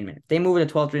entertainment. If they move it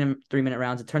to 12 3-minute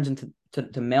rounds, it turns into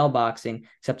to male boxing,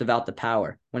 except without the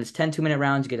power. When it's 10 2-minute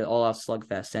rounds, you get an all-out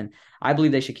slugfest. And I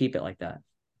believe they should keep it like that.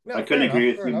 No, I couldn't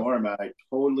agree with you enough. more, man. I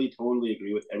totally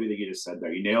agree with everything you just said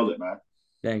there. You nailed it, man.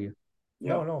 Thank you.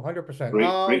 Yeah. No, 100%.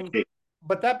 Great take.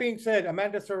 But that being said,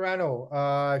 Amanda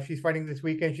Serrano, she's fighting this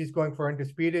weekend. She's going for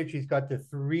undisputed. She's got the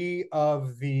 3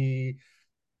 of the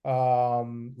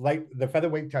the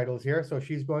featherweight titles here. So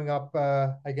she's going up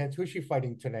against, who's she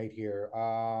fighting tonight here?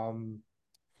 Pardon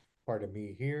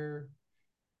me here.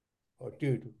 Oh,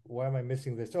 dude, why am I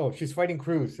missing this? Oh, she's fighting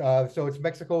Cruz. So it's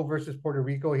Mexico versus Puerto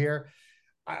Rico here.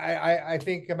 I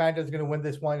think Amanda's going to win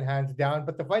this one hands down.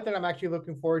 But the fight that I'm actually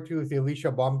looking forward to is the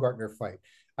Alicia Baumgartner fight.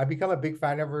 I've become a big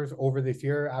fan of hers over this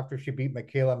year after she beat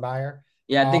Michaela Meyer.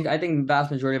 Yeah, I think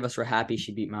vast majority of us were happy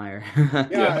she beat Meyer.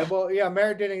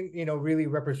 Meyer didn't, really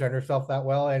represent herself that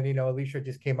well, and Alicia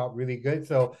just came out really good.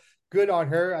 So good on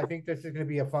her. I think this is going to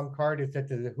be a fun card. It's at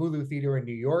the Hulu Theater in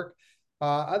New York.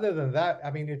 Other than that,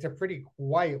 I mean, it's a pretty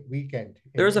quiet weekend.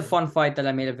 There was a fun fight that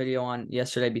I made a video on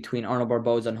yesterday between Arnold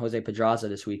Barboza and Jose Pedraza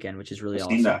this weekend, which is really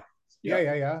awesome. That.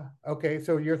 Yeah. Okay,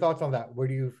 so your thoughts on that?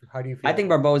 How do you feel? I think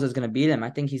Barboza is going to beat him.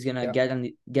 I think he's going to get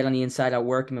on the inside,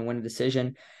 outwork him, and win a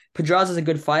decision. Pedraza is a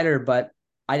good fighter, but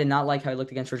I did not like how he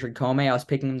looked against Richard Comey. I was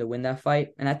picking him to win that fight,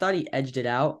 and I thought he edged it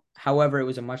out. However, it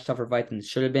was a much tougher fight than it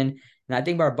should have been. And I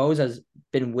think Barboza's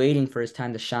been waiting for his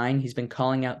time to shine. He's been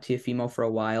calling out Teofimo for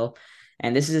a while.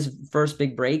 And this is his first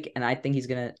big break, and I think he's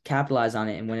going to capitalize on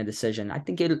it and win a decision. I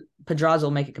think Pedraza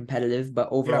will make it competitive, but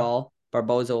overall,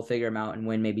 Barboza will figure him out and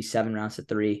win maybe 7 rounds to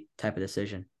 3 type of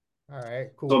decision. All right,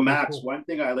 cool. So, Max, one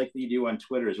thing I like that you do on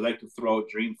Twitter is you like to throw out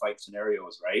dream fight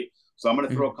scenarios, right? So I'm going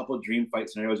to throw a couple of dream fight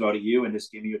scenarios out at you and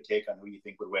just give me your take on who you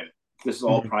think would win. This is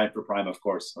all prime for prime, of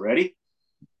course. Ready?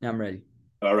 I'm ready.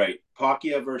 All right.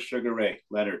 Pacquiao versus Sugar Ray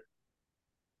Leonard.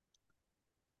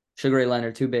 Sugar Ray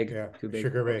Leonard, too big. Yeah, too big.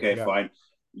 Sugar Ray. Okay, fine.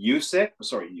 Usyk.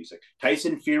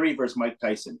 Tyson Fury versus Mike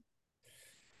Tyson.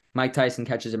 Mike Tyson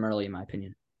catches him early, in my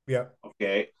opinion. Yeah.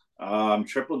 Okay.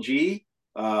 Triple G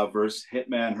versus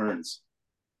Hitman Hearns.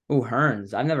 Oh,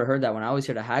 Hearns. I've never heard that one. I always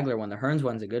hear the Hagler one. The Hearns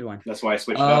one's a good one. That's why I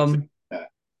switched up.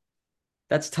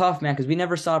 That's tough, man, because we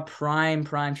never saw prime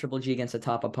Triple G against a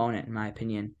top opponent, in my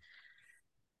opinion.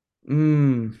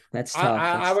 That's tough.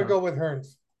 I would go with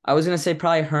Hearns. I was going to say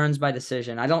probably Hearns by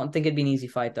decision. I don't think it'd be an easy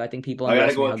fight, though. I think people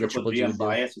underestimate how Triple G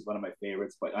bias is one of my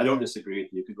favorites, but I don't disagree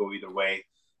with you. You could go either way.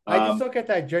 I just look at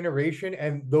that generation,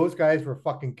 and those guys were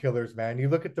fucking killers, man. You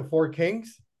look at the 4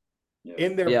 Kings,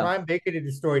 in their prime, they could have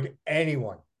destroyed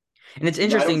anyone. And it's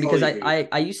interesting because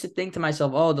I used to think to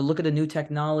myself, look at the new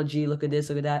technology, look at this,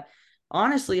 look at that.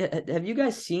 Honestly, have you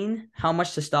guys seen how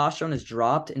much testosterone has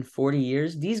dropped in 40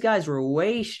 years? These guys were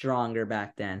way stronger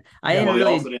back then. They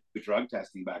also didn't do drug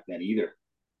testing back then either.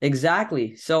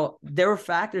 Exactly. So there were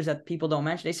factors that people don't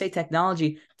mention. They say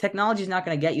technology. Technology is not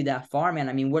going to get you that far, man.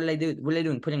 I mean, what do they do? What are they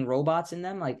doing? Putting robots in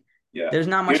them? Like, there's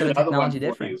not much of a technology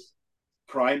difference.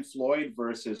 Prime Floyd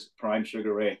versus Prime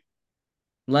Sugar Ray.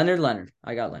 Leonard.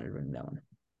 I got Leonard winning that one.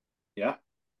 Yeah?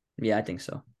 Yeah, I think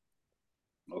so.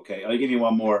 Okay, I'll give you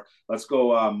one more. Let's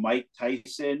go Mike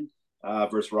Tyson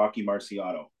versus Rocky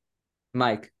Marciano.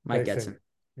 Mike gets him.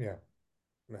 Yeah.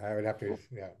 I would have to.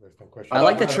 Yeah, there's no question. I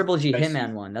like the Triple G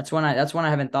Hitman one. That's one I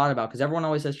haven't thought about because everyone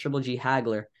always says Triple G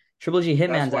Hagler. Triple G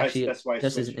Hitman's actually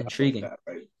just as intriguing. That,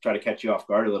 right? Try to catch you off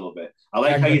guard a little bit. I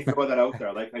like how you throw that out there.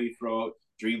 I like how you throw out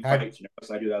dream fights.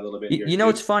 So I do that a little bit. You know,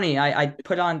 it's funny. I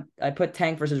put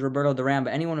Tank versus Roberto Duran,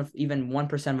 but anyone with even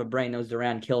 1% of a brain knows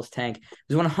Duran kills Tank.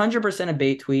 It was 100% a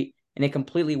bait tweet, and it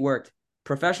completely worked.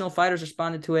 Professional fighters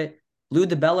responded to it. Lou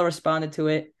DiBella responded to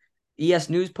it. ES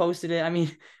News posted it. I mean,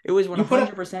 it was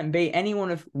 100% bait. Anyone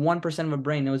with 1% of a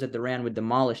brain knows that Duran would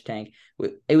demolish Tank.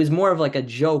 It was more of like a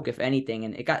joke, if anything.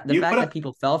 And it got the fact that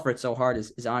people fell for it so hard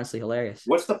is honestly hilarious.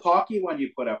 What's the Pacquiao one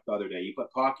you put up the other day? You put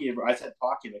Pacquiao. I said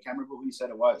Pacquiao. I can't remember who you said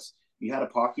it was. You had a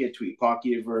Pacquiao tweet.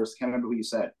 Pacquiao versus. Can't remember who you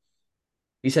said.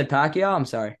 You said Pacquiao? I'm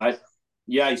sorry.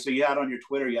 So you had on your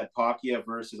Twitter. You had Pacquiao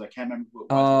versus. I can't remember who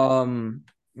it was.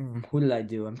 Who did I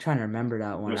do? I'm trying to remember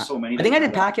that one. There's so many. I think I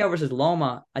did Pacquiao versus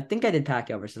Loma. I think I did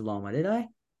Pacquiao versus Loma. Did I?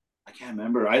 I can't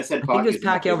remember. I said I think it was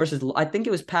Pacquiao versus. I think it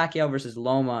was Pacquiao versus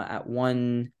Loma at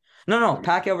 1. No,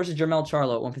 Pacquiao versus Jermell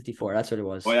Charlo at 154. That's what it Oh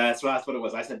was. yeah, that's what it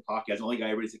was. I said Pacquiao. I was the only guy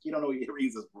everybody's like, you don't know,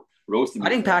 everybody's just roasting I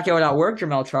me think for. Pacquiao would outwork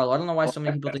Jermell Charlo. I don't know why so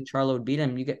many people think Charlo would beat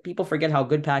him. People forget how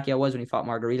good Pacquiao was when he fought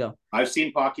Margarito. I've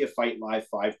seen Pacquiao fight live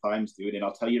 5 times, dude, and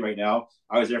I'll tell you right now,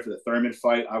 I was there for the Thurman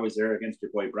fight. I was there against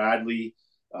your boy Bradley.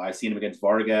 I've seen him against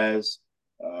Vargas.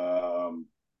 Um,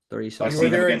 I've You were seen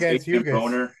him there against against Adrian Yugas.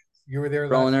 Broner. You were there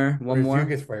last Broner, for one his more.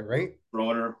 Yugas fight, right?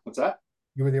 Broner, what's that?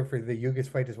 You were there for the Yugas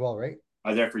fight as well, right? I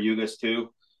was there for Yugas too.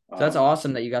 So that's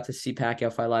awesome that you got to see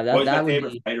Pacquiao fight live. Always my That would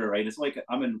favorite be. fighter, right? It's like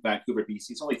I'm in Vancouver,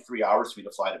 BC. It's only 3 hours for me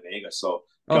to fly to Vegas. So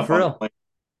Oh, jump for on the real? plane,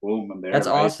 boom, I'm there, That's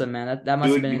right? awesome, man. That must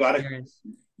have Dude, been an experience.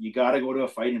 you gotta go to a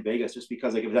fight in Vegas just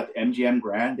because like if it's at the MGM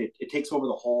Grand, it takes over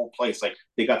the whole place. Like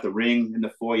they got the ring in the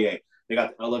foyer, they got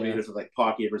the Yeah. elevators with like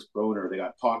Pacquiao versus Broner, they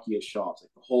got Pacquiao shops.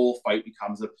 Like the whole fight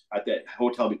becomes at the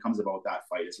hotel becomes about that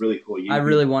fight. It's really cool. I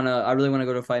really wanna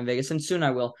go to a fight in Vegas, and soon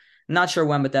I will. Not sure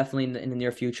when, but definitely in the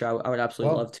near future, I would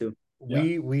absolutely love Well, to.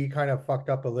 yeah. we kind of fucked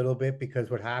up a little bit because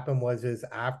what happened was is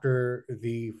after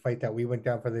the fight that we went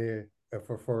down for the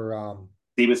for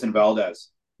Davis and Valdez.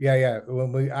 yeah,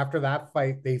 when we after that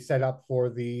fight they set up for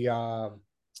the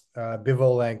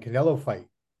Bivol and Canelo fight.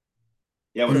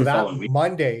 Yeah, it was So the that following week.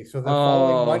 Monday, so the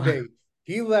following Oh, Monday,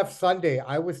 he left Sunday.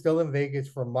 I was still in Vegas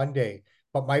for Monday,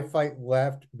 but my flight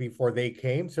left before they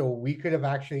came. So we could have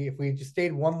actually, if we had just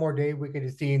stayed one more day, we could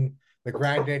have seen the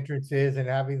grand entrances and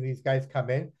having these guys come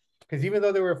in. Because even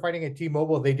though they were fighting at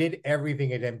T-Mobile, they did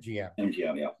everything at MGM.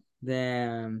 MGM, yeah.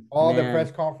 damn, All the man.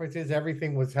 press conferences,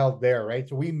 everything was held there, right?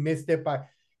 So we missed it by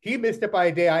he missed it by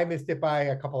a day, I missed it by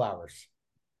a couple hours.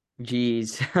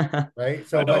 Jeez. Right. I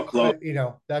So, know, but close.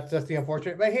 that's the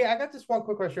unfortunate. But hey, I got this one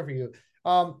quick question for you.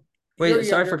 You're Wait,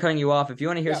 sorry for younger. cutting you off. If you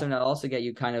want to hear Yeah. something that'll also get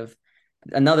you kind of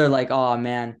another like, oh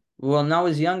man. Well, when I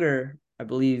was younger, I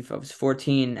believe I was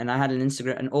 14, and I had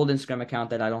an old Instagram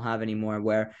account that I don't have anymore,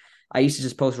 where I used to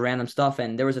just post random stuff,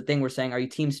 and there was a thing where saying, "Are you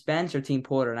Team Spence or Team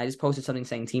Porter?" And I just posted something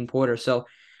saying Team Porter. So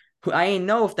I didn't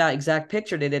know if that exact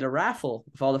picture they did a raffle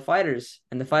with all the fighters,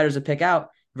 and the fighters would pick out.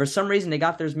 For some reason, they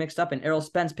got theirs mixed up, and Errol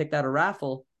Spence picked out a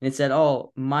raffle, and it said,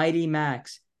 "Oh, Mighty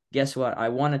Max." Guess what? I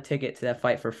won a ticket to that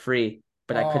fight for free,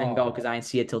 but I couldn't go because Oh, I didn't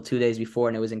see it till 2 days before,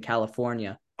 and it was in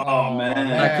California. Oh oh I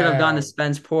man, could have gone to man.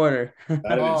 Spence Porter. It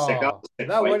that'd have been sick. That Oh, was a sick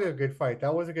that fight. was a good fight.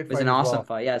 That was a good was fight an as awesome well.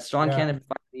 fight. Yeah, strong Yeah. candidate for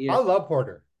fight of the I year. love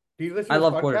Porter. Do you listen to I his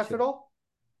love Porter podcast at too. all?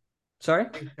 Sorry?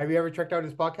 Have you ever checked out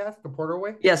his podcast, The Porter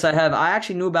Way? Yes, I have. I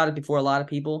actually knew about it before a lot of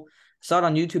people. Saw it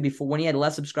on YouTube before when he had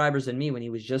less subscribers than me when he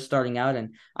was just starting out.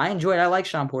 And I enjoyed it. I like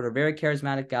Sean Porter, very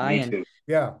charismatic guy. Me And too.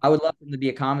 Yeah. I would love him to be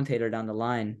a commentator down the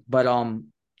line. But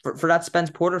for that Spence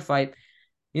Porter fight,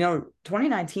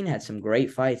 2019 had some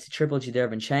great fights. Triple G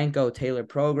Derevyanchenko, Taylor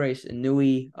Prograis,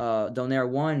 Inouye, Donaire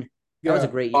won. That was a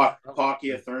Yeah. great year.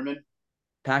 Pacquiao Thurman.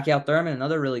 Pacquiao Thurman,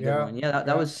 another really good Yeah. one. Yeah, that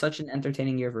Yeah. was such an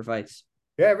entertaining year for fights.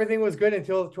 Yeah. Everything was good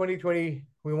until 2020.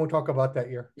 We won't talk about that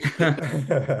year.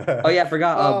 Oh yeah, I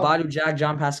forgot. um, Badu Jag,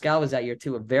 John Pascal was that year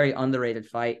too. A very underrated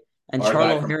fight. And Our guy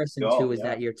Charlo from Harrison too Montreal, was yeah.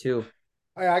 that year too.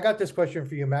 I got this question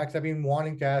for you, Max. I've been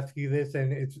wanting to ask you this,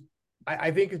 and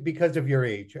I think it's because of your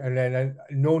age. And then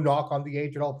no knock on the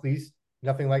age at all, please.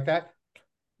 Nothing like that.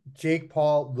 Jake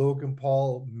Paul, Logan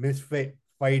Paul, misfit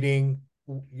fighting.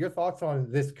 Your thoughts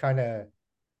on this kind of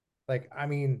like, I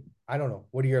mean, I don't know.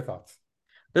 What are your thoughts?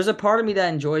 There's a part of me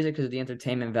that enjoys it because of the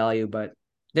entertainment value, but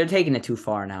they're taking it too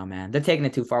far now, man. They're taking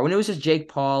it too far. When it was just Jake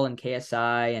Paul and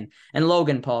KSI and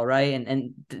Logan Paul, right?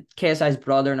 And KSI's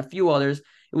brother and a few others,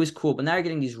 it was cool. But now you're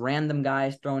getting these random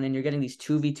guys thrown in. You're getting these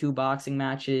 2v2 boxing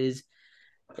matches.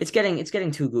 It's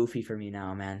getting too goofy for me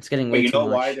now, man. It's getting But way you too know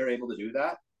why much. they're able to do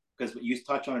that? Because you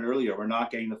touched on it earlier. We're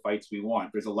not getting the fights we want.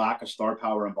 There's a lack of star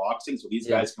power in boxing, so these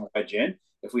Yeah. guys can wedge in.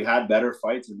 If we had better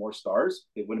fights and more stars,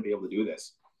 they wouldn't be able to do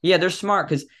this. Yeah, they're smart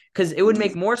because it would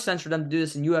make more sense for them to do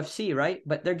this in UFC, right?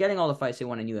 But they're getting all the fights they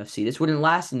want in UFC. This wouldn't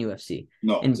last in UFC.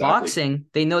 No, In exactly. boxing,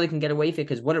 they know they can get away with it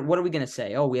because what are we gonna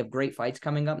say? Oh, we have great fights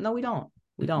coming up. No, we don't.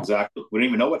 We don't. Exactly. We don't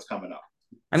even know what's coming up.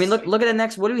 I mean, look at the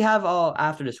next. What do we have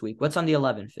after this week? What's on the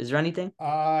 11th? Is there anything?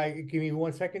 Give me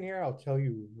 1 second here. I'll tell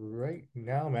you right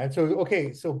now, man. So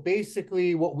okay, so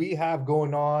basically what we have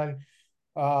going on,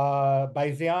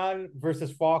 Baizian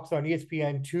versus Fox on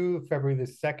ESPN2, February the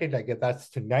 2nd. I guess that's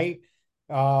tonight.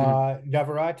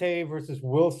 Navarrete versus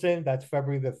Wilson, that's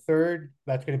February the 3rd.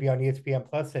 That's going to be on ESPN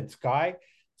Plus and Sky.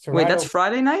 Wait, that's Serrano,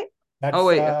 Friday night? that's Oh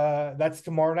wait. That's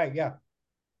tomorrow night. Yeah.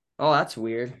 Oh, that's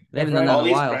weird. They haven't done Never that All in a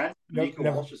these while. brands,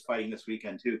 Nico Walsh is fighting this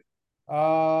weekend too.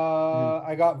 Mhm.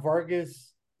 I got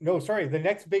Vargas. No, sorry, the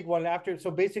next big one after. So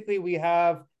basically, we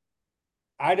have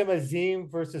Adam Azim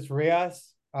versus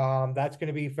Reyes That's going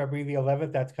to be February the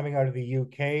 11th. That's coming out of the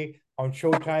UK on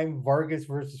Showtime. Vargas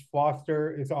versus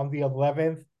Foster is on the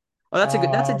 11th. Oh,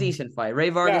 that's a decent fight. Ray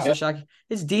Vargas Yeah, or Shaki.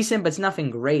 It's decent, but it's nothing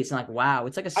great. It's not like wow.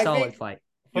 It's like a I solid think fight.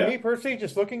 for me personally,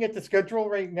 just looking at the schedule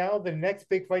right now, the next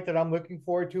big fight that I'm looking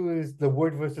forward to is the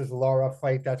Wood versus Lara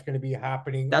fight. That's going to be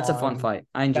happening That's a fun on fight.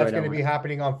 I enjoy that one.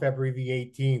 February the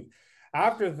 18th.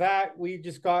 After that, we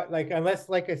just got like, unless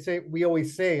like I say, we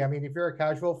always say, I mean, if you're a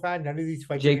casual fan, none of these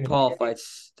fights are going Jake to Paul be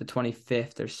fights the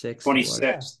 25th or 6th. It was.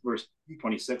 26th versus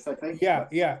 26th, I think. Yeah.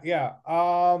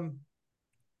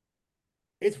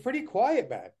 It's pretty quiet,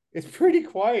 man. It's pretty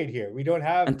quiet here. We don't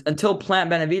have Until Plant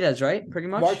Benavidez, right? Pretty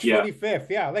much. March 25th.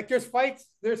 Yeah, like there's fights,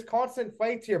 there's constant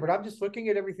fights here, but I'm just looking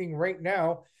at everything right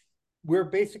now. We're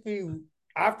basically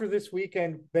after this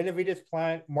weekend, Benavidez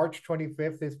Plant, March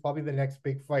 25th is probably the next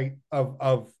big fight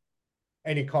of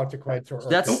any consequence. Or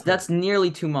That's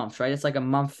nearly 2 months, right? It's like a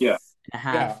month and a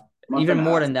half, even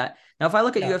more than that. Now, if I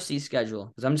look at UFC schedule,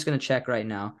 because I'm just gonna check right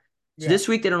now. So this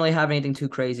week they don't really have anything too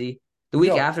crazy. The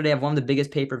week after, they have one of the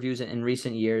biggest pay-per-views in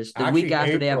recent years. The week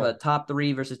after, they have a top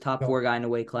 3 versus top 4 guy in the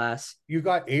weight class. You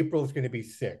got April's going to be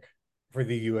sick for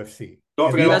the UFC.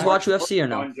 Do you guys watch UFC or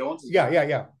no?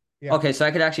 Yeah. Okay, so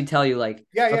I could actually tell you, like,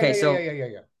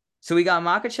 yeah. So we got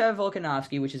Makhachev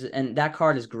Volkanovski, and that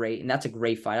card is great, and that's a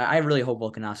great fight. I really hope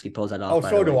Volkanovski pulls that off. Oh,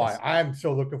 so do I. I'm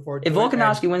so looking forward to it. If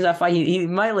Volkanovski wins that fight, he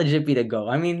might legit be to go.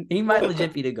 I mean, he might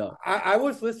legit be to go. I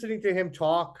was listening to him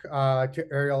talk to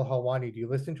Ariel Helwani. Do you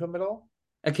listen to him at all?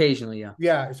 Occasionally, yeah.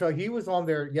 Yeah, so he was on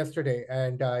there yesterday,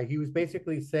 and he was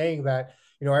basically saying that,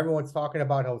 everyone's talking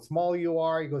about how small you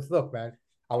are. He goes, look, man,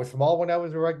 I was small when I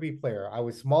was a rugby player. I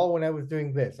was small when I was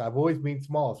doing this. I've always been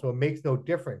small, so it makes no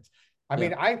difference. I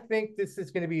mean, I think this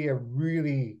is going to be a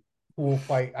really cool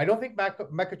fight. I don't think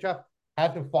Makhachev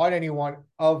hasn't fought anyone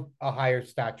of a higher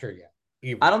stature yet.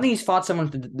 Either. I don't think he's fought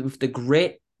someone with the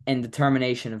grit and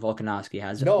determination of Volkanovski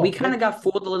has. No, we kind of got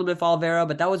fooled a little bit with Oliveira,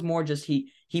 but that was more just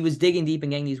he was digging deep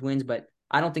and getting these wins. But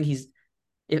I don't think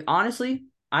honestly,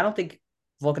 I don't think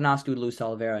Volkanovski would lose to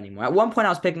Oliveira anymore. At one point,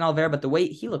 I was picking Oliveira, but the way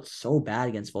he looked so bad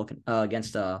against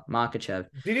Makhachev.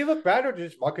 Did he look bad, or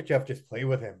did Makhachev just play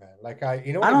with him, man? Like I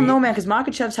don't know, man, because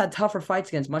Makhachev's had tougher fights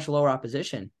against much lower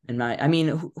opposition.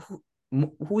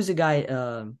 Who's the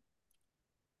guy?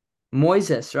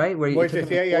 Moises, right? Where he took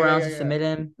him 4 rounds to submit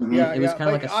him. Yeah, it was kind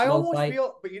of like a slow fight.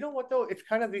 But you know what though? It's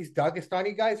kind of these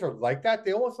Dagestani guys are like that.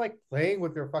 They almost like playing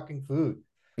with their fucking food.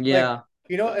 Yeah. Like,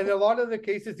 in a lot of the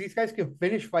cases, these guys can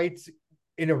finish fights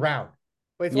in a round.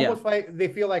 But it's almost like they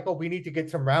feel like, oh, we need to get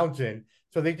some rounds in.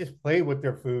 So they just play with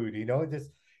their food,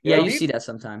 you see that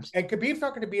sometimes. And Khabib's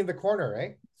not going to be in the corner,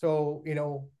 right? So,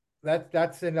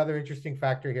 that's another interesting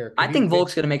factor here. I think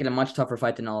Volk's going to make it a much tougher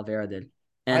fight than Oliveira did.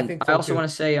 And I also want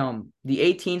to say, the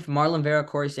 18th, Marlon Vera,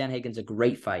 Corey Sandhagen's a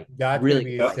great fight. That's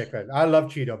really sick. I love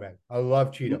Cheeto, man. I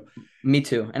love Cheeto. Me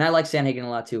too. And I like Sandhagen a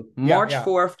lot too. March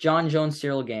 4th, John Jones,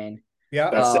 Cyril Gane.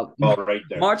 Yeah. That's right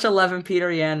there. March 11th,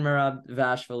 Peter Yan, Merab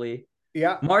Vashvili.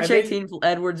 Yeah. March 18th,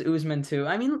 Edwards Usman too.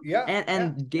 I mean,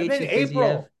 and Gaethje. And then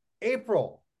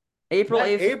April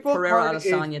 8th, Pereira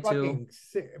Adesanya too.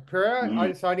 Pereira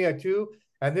Adesanya too.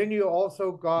 And then you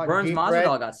also got Burns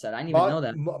Masvidal got set. I didn't even know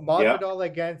that. Masvidal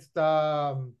against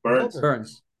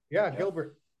Burns. Yeah,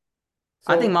 Gilbert.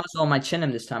 So, I think Masvidal might chin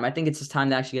him this time. I think it's his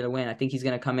time to actually get a win. I think he's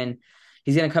going to come in.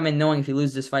 He's going to come in knowing if he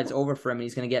loses this fight, it's over for him. And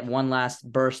he's going to get one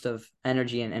last burst of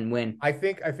energy and win. I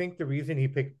think the reason he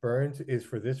picked Burns is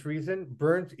for this reason.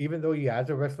 Burns, even though he has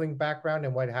a wrestling background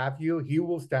and what have you, he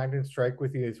will stand and strike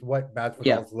with you is what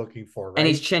Masvidal's looking for, right? And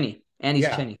he's chinny. And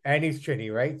he's chinny,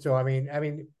 right? So I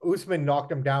mean, Usman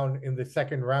knocked him down in the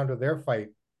second round of their fight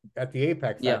at the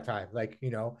Apex that time. Like,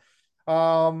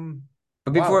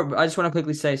 But before, I just want to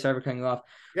quickly say, sorry for cutting you off.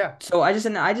 Yeah. So I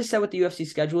just said what the UFC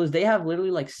schedule is. They have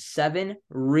literally like 7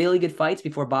 really good fights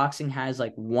before boxing has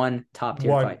like one top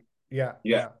tier fight. Yeah.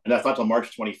 And that's not till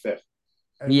March 25th.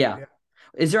 Yeah.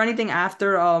 Is there anything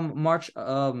after March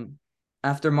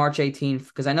 18th?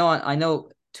 Because I know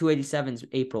 287 is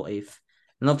April 8th.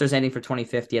 I don't know if there's anything for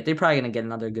 25th yet. They're probably going to get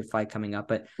another good fight coming up,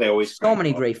 but they always so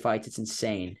many great fights. It's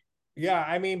insane. Yeah,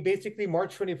 I mean, basically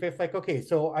March 25th, like, okay,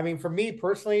 so, I mean, for me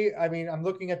personally, I mean, I'm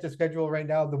looking at the schedule right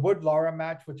now, the Wood-Lara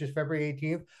match, which is February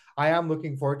 18th. I am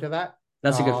looking forward to that.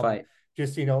 That's a good fight.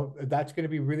 Just, that's going to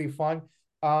be really fun.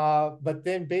 But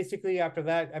then basically after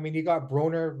that, I mean, you got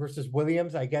Broner versus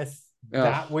Williams. I guess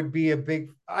that would be a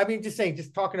big, I mean,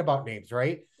 just talking about names,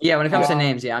 right? Yeah, when it comes to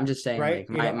names, I'm just saying, right?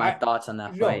 Like, my thoughts on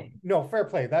that fight. No, fair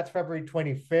play. That's February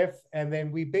 25th. And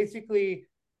then we basically,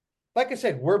 like I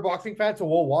said, we're boxing fans, so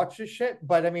we'll watch this shit.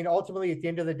 But I mean, ultimately, at the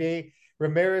end of the day,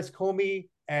 Ramirez, Comey,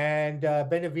 and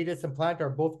Benavidez and Plant are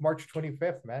both March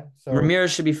 25th, man. So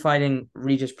Ramirez should be fighting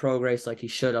Regis Prograis like he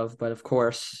should have, but of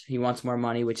course he wants more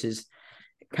money, which is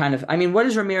kind of. I mean, what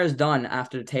has Ramirez done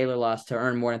after the Taylor loss to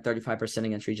earn more than 35%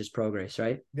 against Regis Prograis?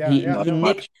 Right? yeah, yeah,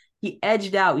 no, He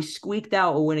edged out, he squeaked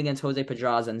out a win against Jose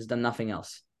Pedraza and has done nothing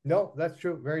else. no, that's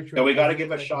true, very true. And we I got to agree give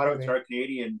a with that shout out to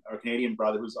completely. our Canadian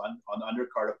brother who's on the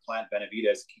undercard of Plant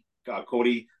Benavidez,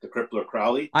 Cody the Crippler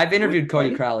Crowley. I've interviewed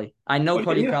Cody Crowley. I know Oh,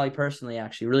 Cody Crowley personally,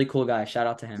 actually. Really cool guy. Shout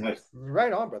out to him. Nice.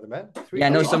 Right on, brother, man. Sweet. Yeah, I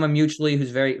know someone mutually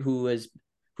who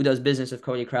does business with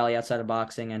Cody Crowley outside of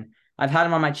boxing, and I've had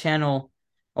him on my channel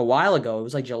a while ago. It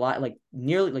was like July, like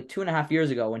nearly like 2.5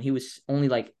 years ago when he was only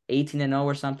like 18-0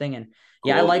 or something. And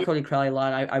yeah, I like Cody Crowley a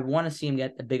lot. I want to see him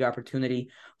get a big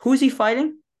opportunity. Who's he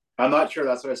fighting? I'm not sure.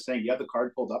 That's what I was saying. You have the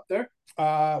card pulled up there?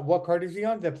 What card is he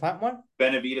on? The Plant one?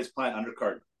 Benavidez Plant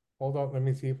undercard. Hold on, let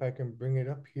me see if I can bring it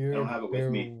up here. I don't have it with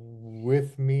me.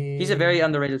 With me. He's a very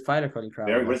underrated fighter, Cody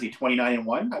Crowley. What is he,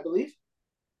 29-1, I believe?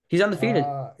 He's undefeated.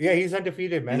 Yeah, he's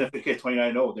undefeated, man. He's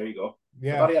 29-0. There you go.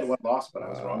 Yeah. I thought he had one loss, but I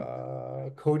was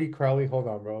wrong. Cody Crowley, hold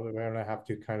on, bro. We're gonna have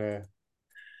to kind of.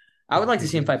 I would like to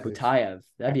see him fight Butayev.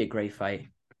 That'd be a great fight.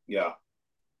 Yeah.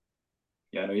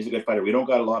 Yeah, no, he's a good fighter. We don't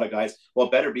got a lot of guys.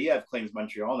 Well, Beterbiev claims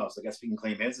Montreal now, so I guess we can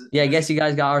claim his. Yeah, I guess you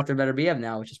guys got Arthur Beterbiev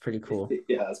now, which is pretty cool.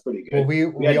 Yeah, that's pretty good.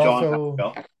 Well, we also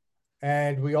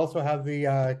we also have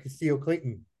the Castillo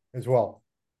Clayton as well.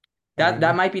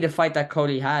 That might be the fight that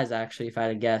Cody has, actually, if I had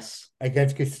to guess.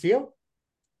 Against Castillo?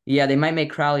 Yeah, they might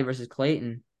make Crowley versus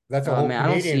Clayton. That's a whole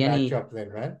Canadian matchup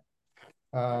then, man.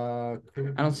 I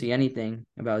don't see anything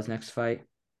about his next fight.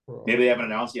 Maybe they haven't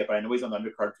announced yet, but I know he's on the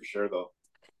undercard for sure, though.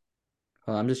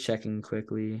 Well, I'm just checking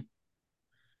quickly.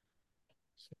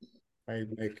 My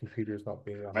computer's not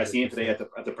being. I seen it today at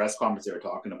the press conference. They were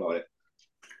talking about it.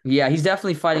 Yeah, he's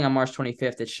definitely fighting on March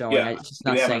 25th. It's showing. Yeah, it's just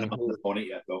not saying who. The opponent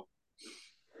yet, though.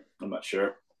 I'm not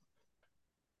sure.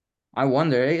 I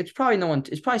wonder. It's probably no one.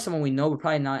 It's probably someone we know, but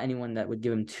probably not anyone that would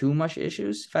give him too much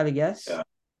issues, if I had to guess.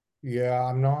 Yeah,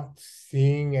 I'm not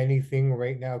seeing anything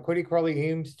right now. Cody Crowley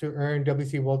aims to earn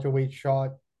WC welterweight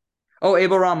shot. Oh,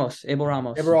 Abel Ramos. Who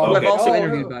I've also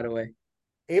interviewed, by the way.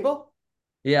 Abel?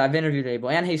 Yeah, I've interviewed Abel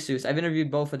and Jesus. I've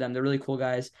interviewed both of them. They're really cool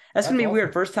guys. That's gonna be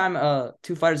weird. First time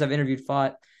two fighters I've interviewed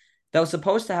fought. That was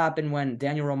supposed to happen when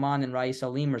Daniel Roman and Rais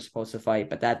Salim were supposed to fight,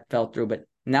 but that fell through. But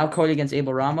now Cody against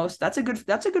Abel Ramos. That's a good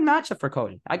matchup for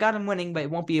Cody. I got him winning, but it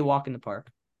won't be a walk in the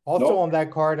park. Also on that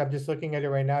card, I'm just looking at it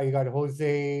right now. You got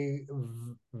Jose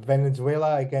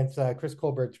Venezuela against Chris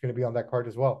Colbert's going to be on that card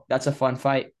as well. That's a fun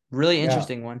fight. Really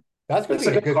interesting one. That's going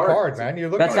to be a good card,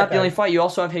 man. That's not the only fight. You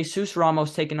also have Jesus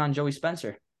Ramos taking on Joey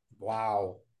Spencer.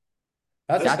 Wow.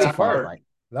 That's a fun fight.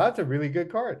 That's a really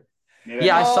good card.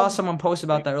 Yeah, I saw someone post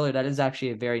about that earlier. That is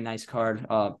actually a very nice card.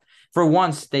 For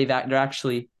once, they're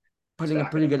actually putting a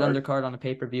pretty good undercard on the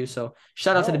pay-per-view. So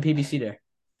shout out to the PBC there.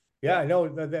 Yeah,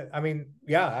 no, I mean,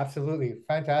 yeah, absolutely.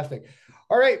 Fantastic.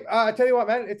 All right. I tell you what,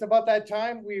 man, it's about that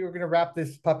time. We were going to wrap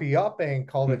this puppy up and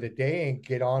call it a day and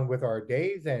get on with our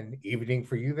days and evening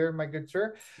for you there, my good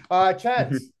sir.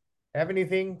 Chance, have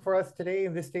anything for us today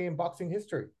in this day in boxing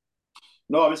history?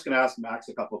 No, I'm just going to ask Max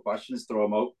a couple of questions, throw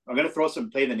them out. I'm going to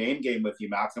play the name game with you,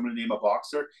 Max. I'm going to name a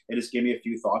boxer and just give me a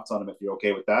few thoughts on him if you're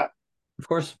okay with that. Of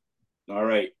course. All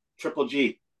right. Triple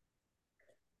G.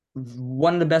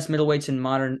 One of the best middleweights in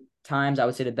modern times. I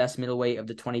would say the best middleweight of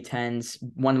the 2010s,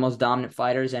 one of the most dominant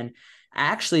fighters. And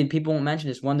actually, people won't mention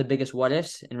this, one of the biggest what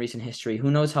ifs in recent history.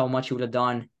 Who knows how much he would have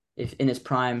done if in his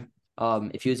prime,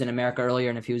 if he was in America earlier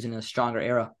and if he was in a stronger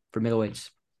era for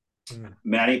middleweights.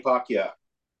 Manny Pacquiao.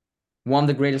 One of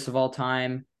the greatest of all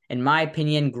time. In my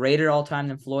opinion, greater all time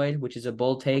than Floyd, which is a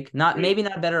bold take. Maybe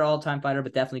not a better all time fighter,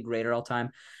 but definitely greater all time.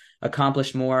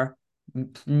 Accomplished more.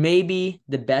 Maybe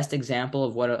the best example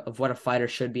of what a fighter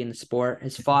should be in the sport.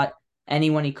 Has fought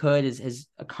anyone he could. Has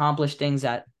accomplished things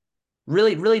that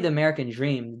really the American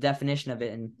dream, the definition of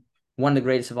it, and one of the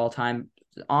greatest of all time.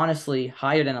 Honestly,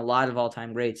 higher than a lot of all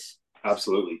time greats.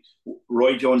 Absolutely.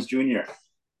 Roy Jones Jr.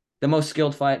 The most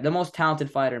skilled fighter, the most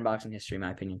talented fighter in boxing history, in my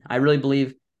opinion. I really believe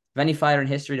of any fighter in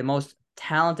history, the most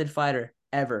talented fighter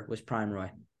ever was Prime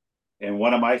Roy. And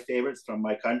one of my favorites from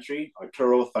my country,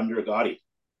 Arturo Thunder Gotti.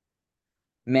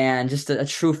 Man, just a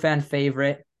true fan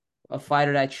favorite, a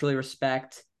fighter that I truly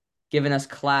respect, giving us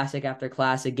classic after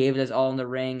classic, gave it us all in the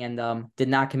ring, and did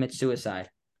not commit suicide.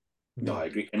 No, I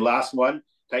agree. And last one,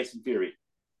 Tyson Fury.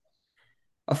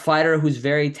 A fighter who's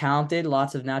very talented,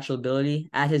 lots of natural ability.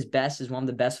 At his best, is one of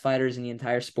the best fighters in the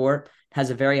entire sport. Has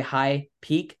a very high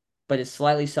peak, but is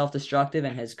slightly self-destructive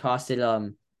and has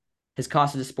costed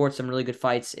the sport some really good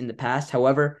fights in the past.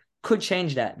 However, could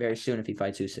change that very soon if he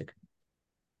fights Usyk.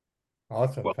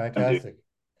 Awesome. Fantastic.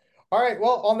 All right.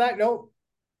 Well, on that note,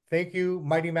 thank you,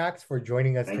 Mighty Max, for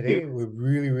joining us Thank today. you. We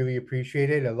really, really appreciate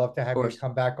it. I'd love to Of have you course.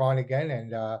 come back on again,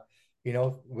 and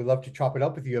we'd love to chop it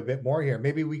up with you a bit more here.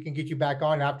 Maybe we can get you back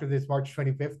on after this March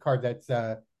 25th card. That's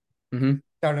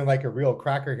sounding like a real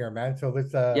cracker here, man. So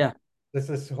Yeah, let's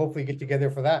just hopefully get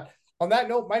together for that. On that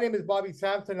note, my name is Bobby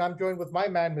Sampson. I'm joined with my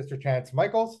man, Mr. Chance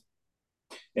Michaels.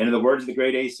 And in the words of the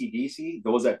great ACDC,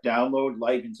 those that download,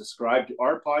 like, and subscribe to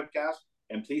our podcast,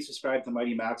 and please subscribe to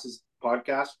Mighty Max's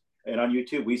podcast and on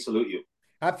YouTube, we salute you.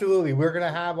 Absolutely. We're going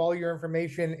to have all your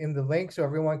information in the link so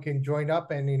everyone can join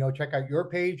up and, check out your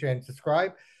page and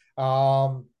subscribe.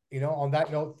 On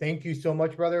that note, thank you so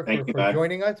much, brother, for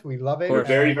joining us. We love it. You're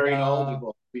very, very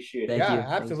knowledgeable. Appreciate it. Thank you.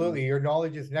 Absolutely. Your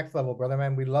knowledge is next level, brother,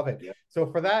 man. We love it. Yeah. So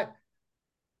for that,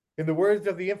 in the words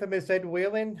of the infamous Ed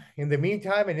Whalen, in the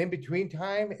meantime and in between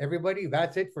time, everybody,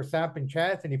 that's it for Samp and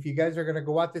Chance. And if you guys are going to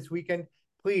go out this weekend,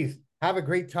 please have a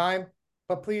great time,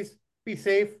 but please be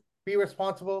safe, be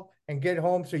responsible, and get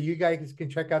home so you guys can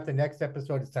check out the next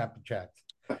episode of Samp and Chance.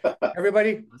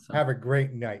 Everybody, have a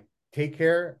great night. Take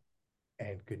care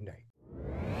and good night.